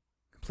wrong.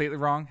 Completely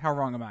wrong? How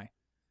wrong am I?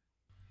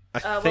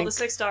 Well, the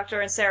 6th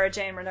Doctor and Sarah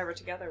Jane were never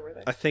together, were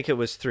they? I think it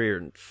was 3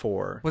 or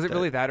 4. Was it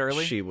really that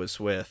early? She was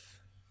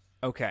with.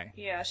 Okay.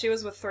 Yeah, she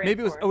was with 3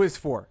 Maybe and 4. it was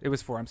 4. It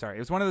was 4, I'm sorry. It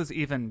was one of those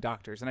even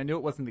Doctors, and I knew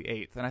it wasn't the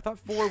 8th, and I thought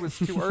 4 was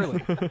too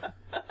early.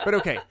 But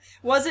okay.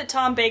 Was it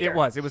Tom Baker?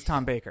 It was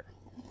Tom Baker.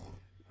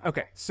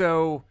 Okay,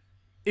 so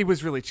it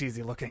was really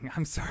cheesy looking.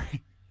 I'm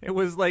sorry. It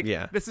was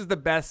this is the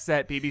best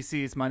set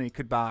BBC's money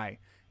could buy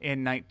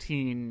in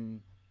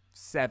 19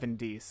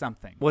 70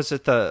 something. Was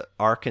it the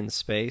Ark in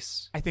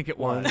Space? I think it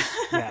was.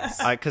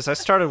 Yes. Because I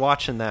started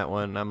watching that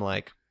one, and I'm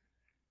like,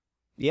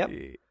 yep.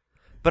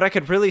 But I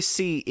could really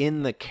see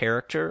in the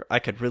character, I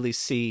could really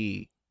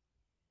see,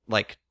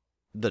 like,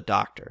 the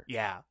Doctor.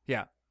 Yeah.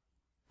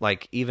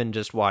 Like, even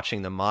just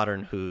watching the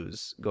modern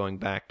Who's, going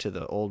back to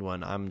the old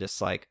one, I'm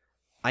just like,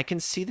 I can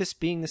see this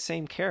being the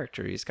same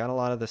character. He's got a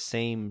lot of the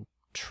same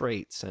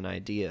traits and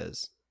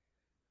ideas.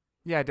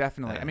 Yeah,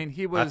 definitely. I mean,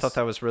 I thought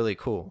that was really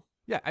cool.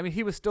 Yeah, I mean,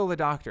 he was still the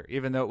Doctor,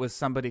 even though it was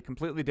somebody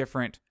completely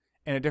different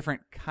in a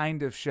different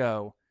kind of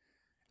show.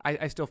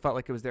 I still felt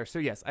like it was there. So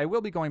yes, I will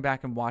be going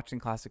back and watching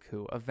Classic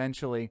Who.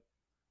 Eventually,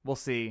 we'll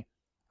see.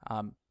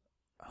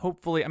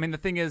 Hopefully, I mean, the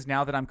thing is,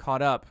 now that I'm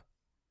caught up,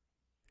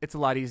 it's a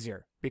lot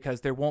easier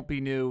because there won't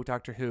be new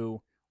Doctor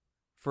Who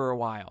for a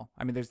while.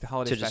 I mean, there's the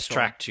holiday special. To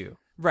distract you.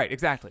 Right,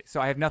 exactly. So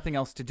I have nothing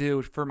else to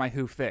do for my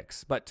Who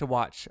fix but to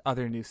watch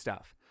other new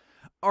stuff.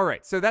 All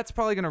right, so that's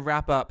probably going to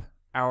wrap up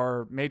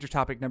our major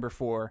topic number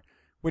 4,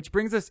 which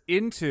brings us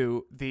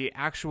into the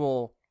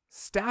actual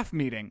staff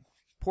meeting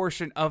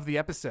portion of the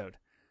episode,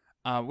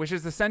 which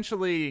is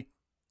essentially,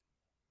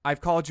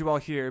 I've called you all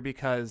here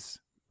because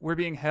we're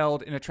being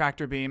held in a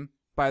tractor beam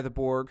by the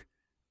Borg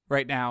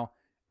right now,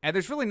 and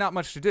there's really not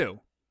much to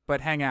do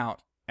but hang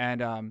out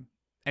and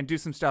do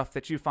some stuff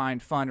that you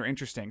find fun or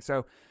interesting.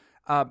 So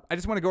I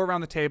just want to go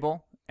around the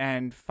table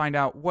and find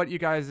out what you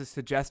guys'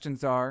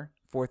 suggestions are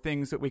for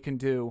things that we can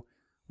do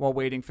while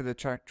waiting for the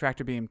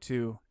tractor beam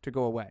to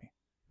go away.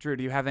 Drew,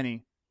 do you have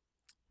any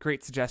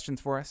great suggestions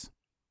for us?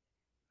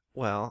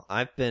 Well,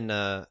 I've been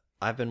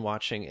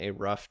watching a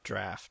rough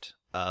draft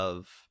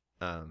of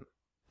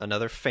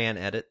another fan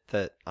edit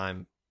that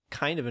I'm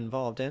kind of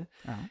involved in.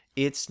 Uh-huh.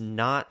 It's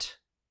not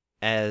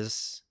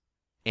as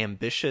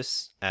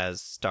ambitious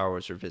as Star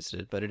Wars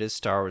Revisited, but it is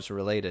Star Wars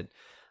related.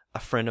 A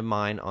friend of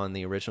mine on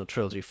the original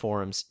trilogy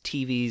forums,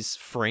 TV's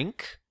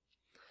Frink,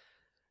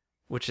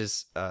 which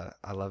is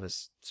I love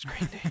his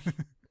screen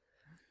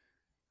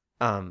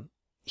name.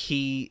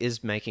 He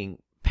is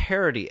making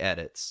parody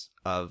edits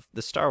of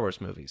the Star Wars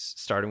movies,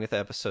 starting with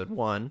Episode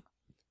 1,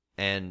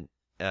 and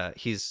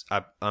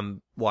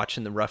I'm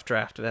watching the rough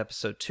draft of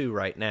Episode 2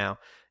 right now.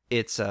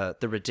 It's the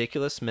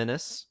Ridiculous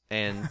Menace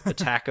and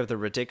Attack of the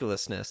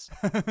Ridiculousness.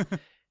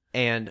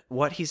 And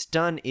what he's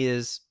done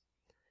is,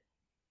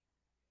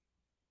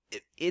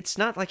 it's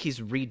not like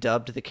he's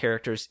redubbed the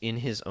characters in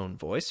his own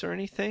voice or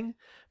anything,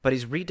 but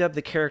he's redubbed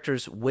the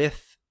characters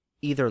with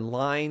either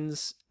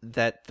lines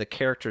that the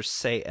characters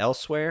say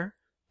elsewhere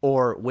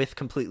or with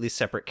completely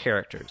separate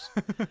characters.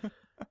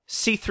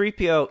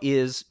 C-3PO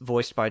is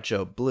voiced by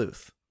Joe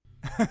Bluth,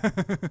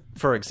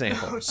 for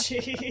example. Oh,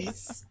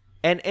 jeez.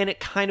 And it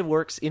kind of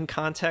works in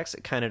context.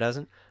 It kind of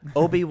doesn't.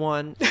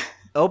 Obi-Wan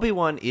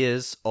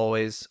is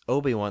always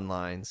Obi-Wan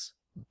lines,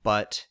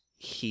 but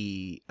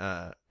he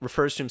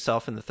refers to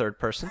himself in the third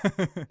person.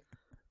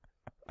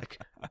 Like,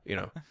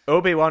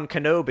 Obi-Wan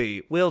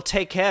Kenobi will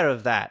take care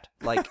of that.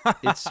 Like,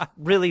 it's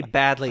really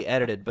badly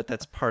edited, but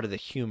that's part of the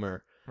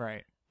humor.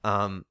 Right.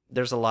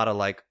 There's a lot of,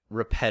 like,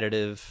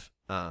 repetitive...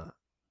 I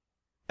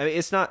mean,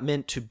 it's not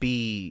meant to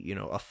be,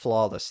 a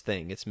flawless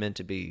thing. It's meant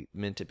to be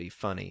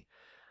funny.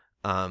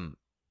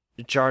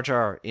 Jar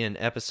Jar in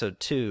Episode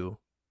 2,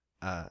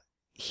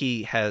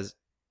 he has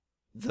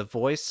the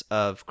voice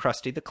of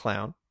Krusty the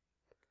Clown,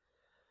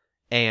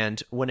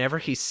 and whenever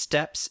he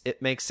steps,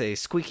 it makes a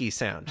squeaky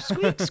sound.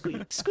 Squeak,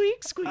 squeak,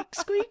 squeak, squeak,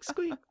 squeak,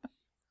 squeak.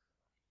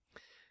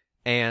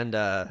 And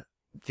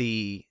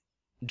the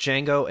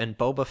Jango and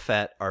Boba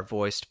Fett are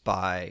voiced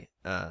by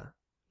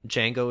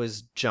Jango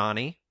is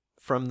Johnny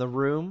from The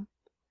Room,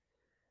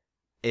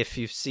 if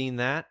you've seen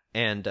that,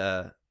 and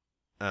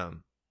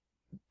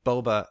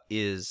Boba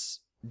is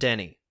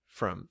Denny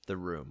from The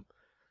Room.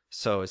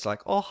 So it's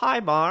like, oh, hi,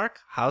 Mark.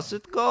 How's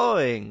it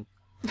going?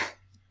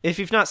 If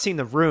you've not seen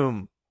The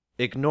Room,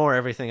 ignore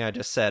everything I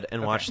just said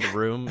and watch The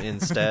Room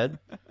instead.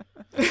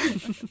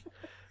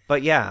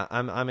 But yeah,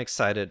 I'm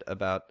excited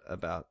about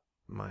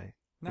my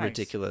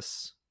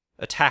ridiculous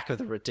Attack of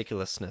the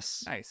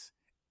Ridiculousness. Nice.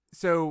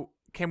 So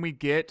can we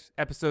get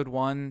Episode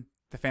 1,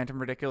 The Phantom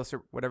Ridiculous,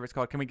 or whatever it's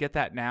called? Can we get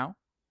that now?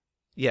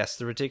 Yes,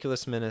 The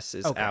Ridiculous Menace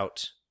is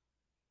out.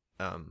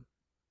 I'm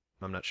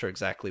not sure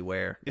exactly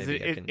where.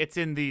 It's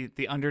in the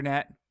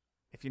undernet,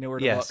 if you know where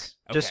to look.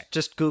 Yes,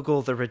 just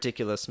Google The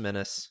Ridiculous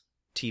Menace,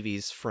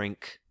 TV's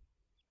Frink.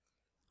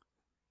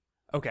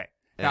 Okay.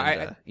 And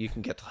now you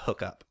can get the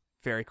hookup.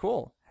 Very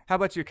cool. How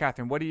about you,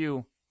 Kathryn? What do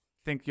you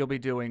think you'll be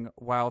doing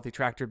while the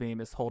tractor beam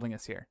is holding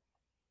us here?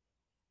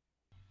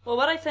 Well,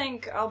 what I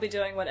think I'll be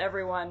doing, what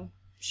everyone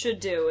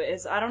should do,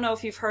 is, I don't know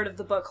if you've heard of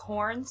the book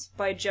Horns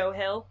by Joe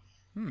Hill.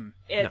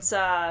 It's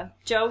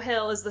Joe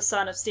Hill is the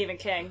son of Stephen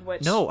King,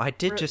 which... No, I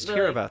did just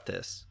hear about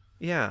this.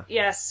 Yeah.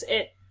 Yes,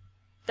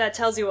 that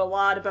tells you a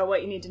lot about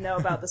what you need to know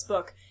about this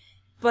book.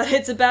 But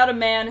it's about a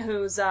man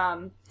whose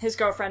his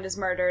girlfriend is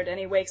murdered, and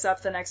he wakes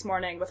up the next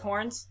morning with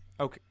horns.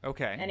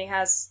 Okay. And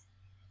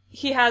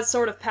he has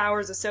sort of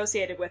powers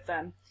associated with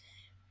them.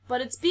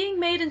 But it's being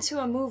made into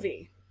a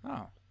movie.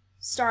 Oh.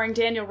 Starring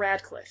Daniel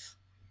Radcliffe.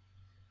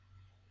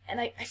 And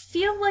I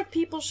feel like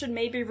people should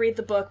maybe read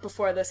the book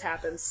before this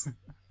happens.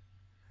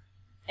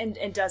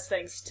 and does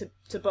things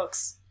to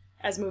books,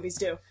 as movies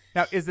do.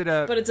 Now, is it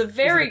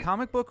a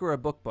comic book or a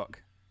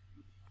book?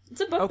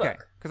 It's a book. Okay,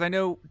 because I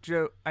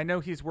know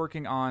he's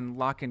working on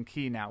Lock and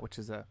Key now, which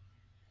is a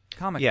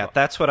comic book. Yeah,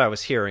 that's what I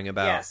was hearing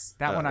about. Yes.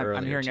 That one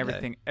I'm hearing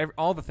today.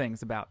 all the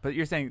things about. But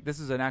you're saying this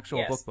is an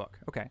actual book.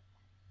 Okay.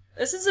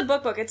 This is a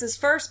book. It's his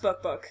first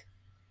book.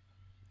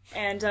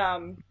 And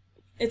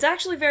it's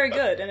actually very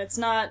good, and it's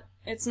not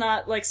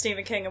like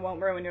Stephen King and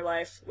won't ruin your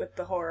life with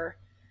the horror.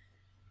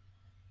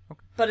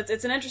 Okay. But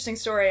it's an interesting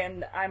story,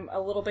 and I'm a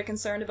little bit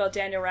concerned about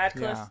Daniel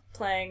Radcliffe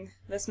playing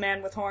this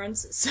man with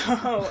horns. So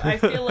I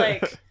feel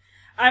like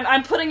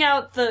I'm putting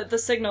out the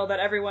signal that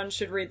everyone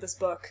should read this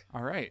book.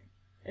 All right.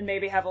 And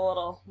maybe have a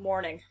little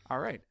mourning. All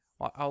right.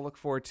 Well, I'll look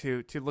forward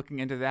to looking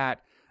into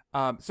that.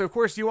 So of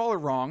course you all are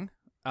wrong,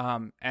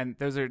 and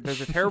those are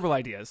terrible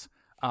ideas.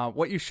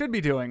 What you should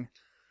be doing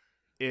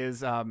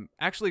is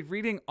actually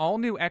reading All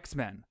New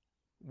X-Men,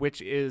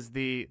 which is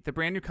the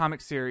brand new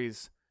comic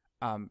series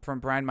from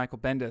Brian Michael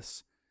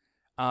Bendis.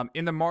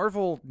 In the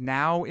Marvel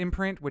Now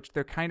imprint, which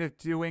they're kind of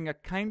doing a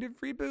kind of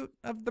reboot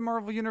of the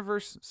Marvel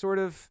Universe, sort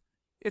of.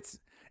 It's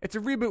a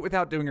reboot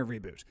without doing a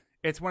reboot.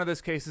 It's one of those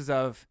cases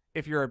of,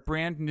 if you're a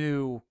brand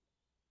new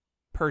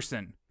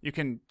person, you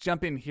can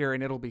jump in here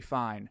and it'll be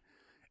fine.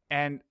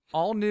 And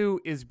All New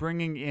is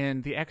bringing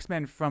in the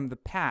X-Men from the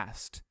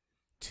past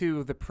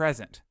to the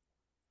present,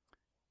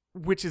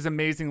 which is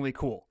amazingly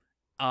cool.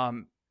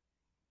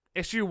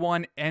 Issue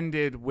 1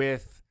 ended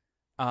with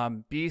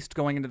Beast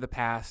going into the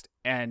past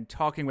and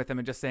talking with them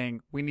and just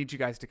saying, we need you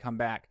guys to come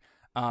back.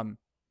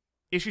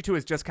 Issue 2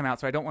 has just come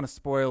out, so I don't want to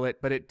spoil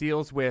it, but it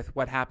deals with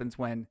what happens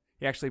when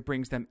he actually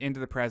brings them into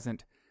the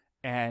present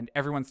and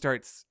everyone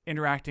starts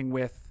interacting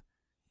with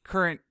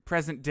current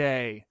present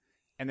day,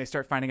 and they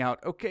start finding out,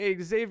 okay,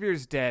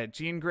 Xavier's dead,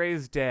 Jean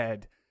Grey's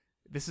dead,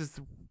 this is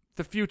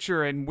the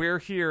future and we're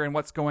here and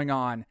what's going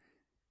on.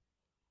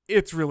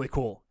 It's really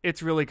cool.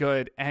 It's really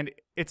good, and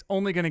it's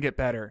only going to get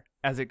better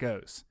as it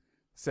goes.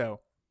 So,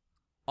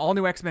 All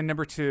New X-Men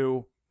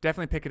 #2,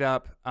 definitely pick it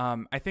up.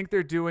 I think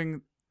they're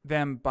doing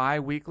them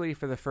bi-weekly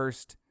for the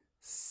first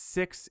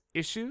 6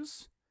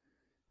 issues.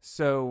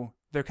 So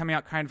they're coming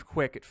out kind of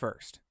quick at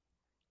first.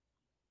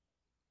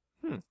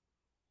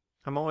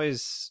 I'm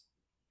always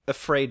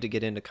afraid to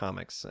get into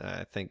comics.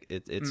 I think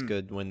it's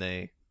good when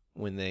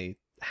they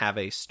have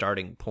a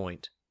starting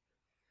point.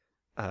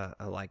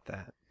 I like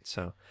that.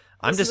 So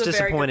I'm just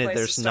disappointed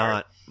there's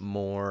not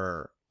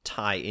more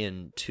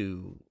tie-in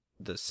to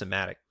the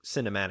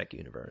cinematic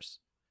universe.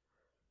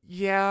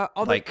 Yeah,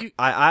 although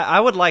I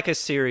would like a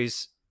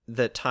series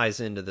that ties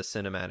into the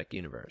cinematic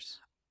universe.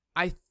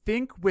 I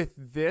think with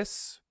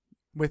this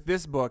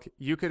book,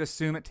 you could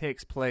assume it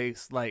takes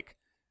place like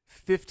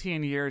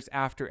 15 years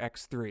after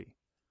X3,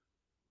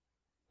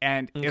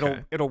 and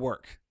it'll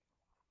work.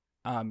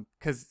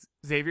 Because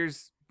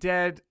Xavier's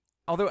dead.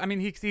 Although, I mean,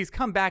 he's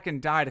come back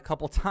and died a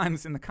couple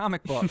times in the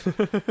comic book,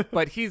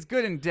 but he's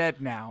good and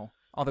dead now.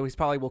 Although he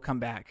probably will come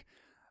back.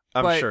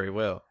 I'm sure he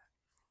will.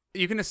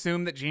 You can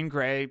assume that Jean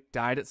Grey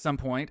died at some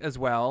point as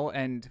well,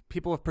 and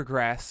people have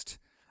progressed.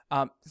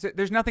 So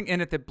there's nothing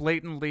in it that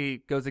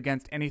blatantly goes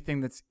against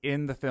anything that's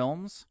in the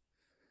films.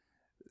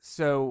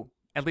 So,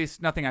 at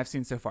least nothing I've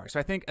seen so far. So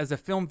I think as a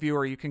film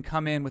viewer, you can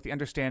come in with the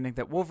understanding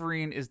that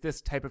Wolverine is this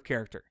type of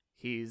character.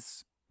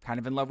 He's kind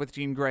of in love with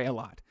Jean Grey a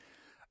lot.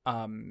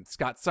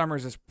 Scott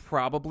Summers is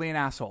probably an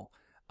asshole.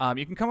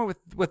 You can come up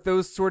with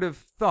those sort of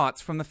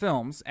thoughts from the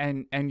films,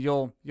 and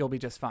you'll be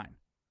just fine.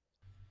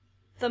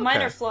 The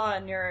minor flaw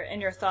in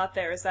your thought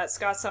there is that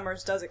Scott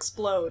Summers does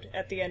explode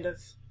at the end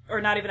of,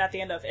 or not even at the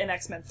end of, in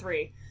X-Men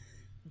 3.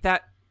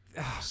 That.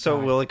 So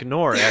we'll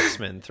ignore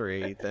X-Men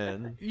 3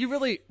 then. You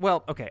really,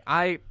 well, okay.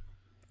 I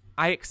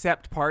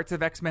accept parts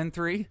of X-Men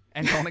 3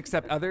 and don't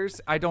accept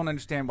others. I don't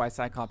understand why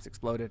Cyclops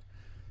exploded.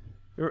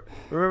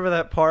 Remember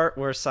that part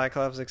where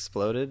Cyclops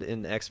exploded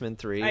in X-Men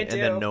 3 I do.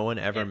 and then no one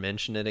ever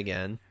mentioned it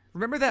again?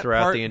 Remember that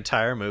throughout part, the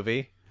entire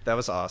movie? That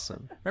was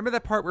awesome. Remember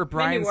that part where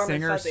Bryan warm and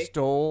Singer fuzzy.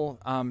 stole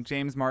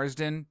James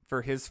Marsden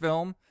for his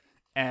film,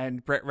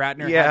 and Brett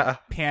Ratner had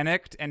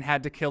panicked and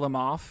had to kill him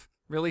off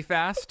really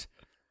fast?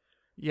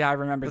 Yeah, I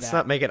remember that. Let's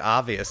not make it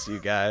obvious, you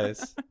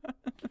guys.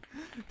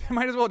 They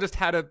might as well just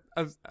had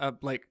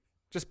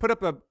just put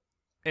up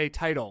a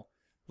title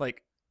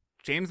like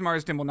James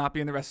Marsden will not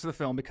be in the rest of the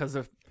film because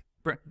of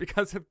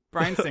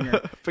Bryan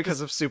Singer.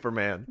 Because of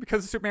Superman.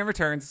 Because of Superman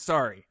Returns.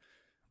 Sorry.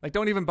 Like,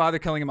 don't even bother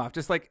killing him off.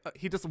 Just like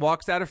he just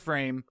walks out of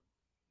frame,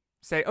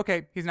 say,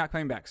 okay, he's not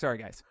coming back. Sorry,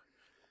 guys.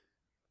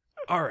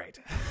 All right.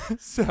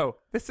 So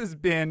this has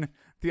been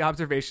the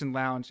Observation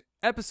Lounge,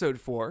 episode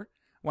 4.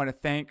 I want to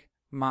thank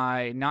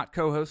my not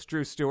co-host,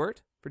 Drew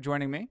Stewart, for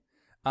joining me.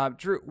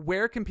 Drew,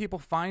 where can people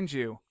find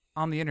you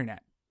on the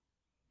internet?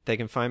 They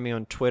can find me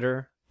on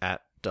Twitter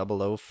at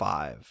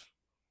 005.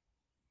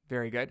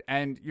 Very good.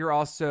 And you're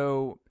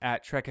also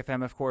at Trek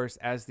FM, of course,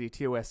 as the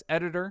TOS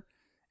editor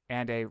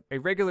and a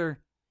regular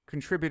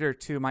contributor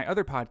to my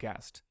other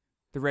podcast,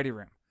 The Ready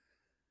Room.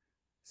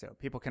 So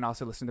people can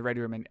also listen to the Ready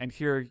Room and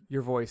hear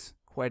your voice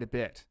quite a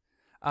bit.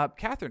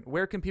 Kathryn,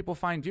 where can people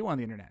find you on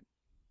the internet?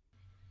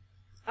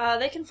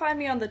 They can find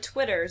me on the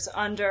Twitters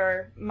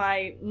under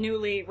my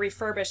newly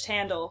refurbished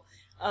handle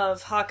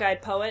of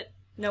Hawk-Eyed Poet,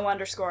 no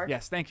underscore.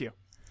 Yes, thank you.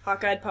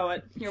 Hawk-Eyed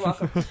Poet. You're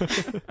welcome.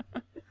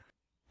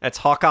 That's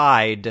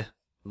hawk-eyed,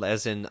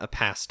 as in a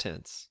past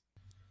tense.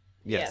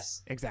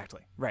 Yes.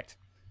 Exactly. Right.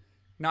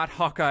 Not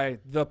Hawkeye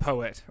the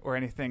Poet or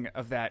anything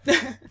of that,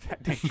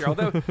 that nature.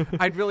 Although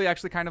I'd really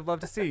actually kind of love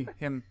to see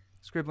him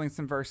scribbling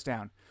some verse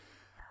down.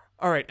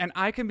 All right. And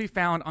I can be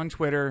found on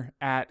Twitter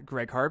at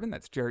Greg Harbin.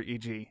 That's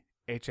GregHarB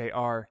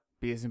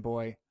as in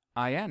boy,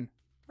 IN.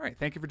 All right.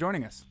 Thank you for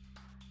joining us.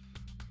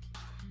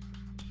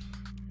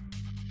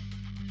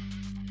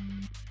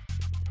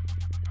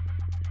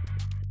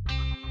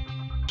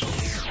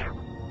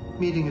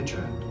 Meeting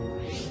adjourned.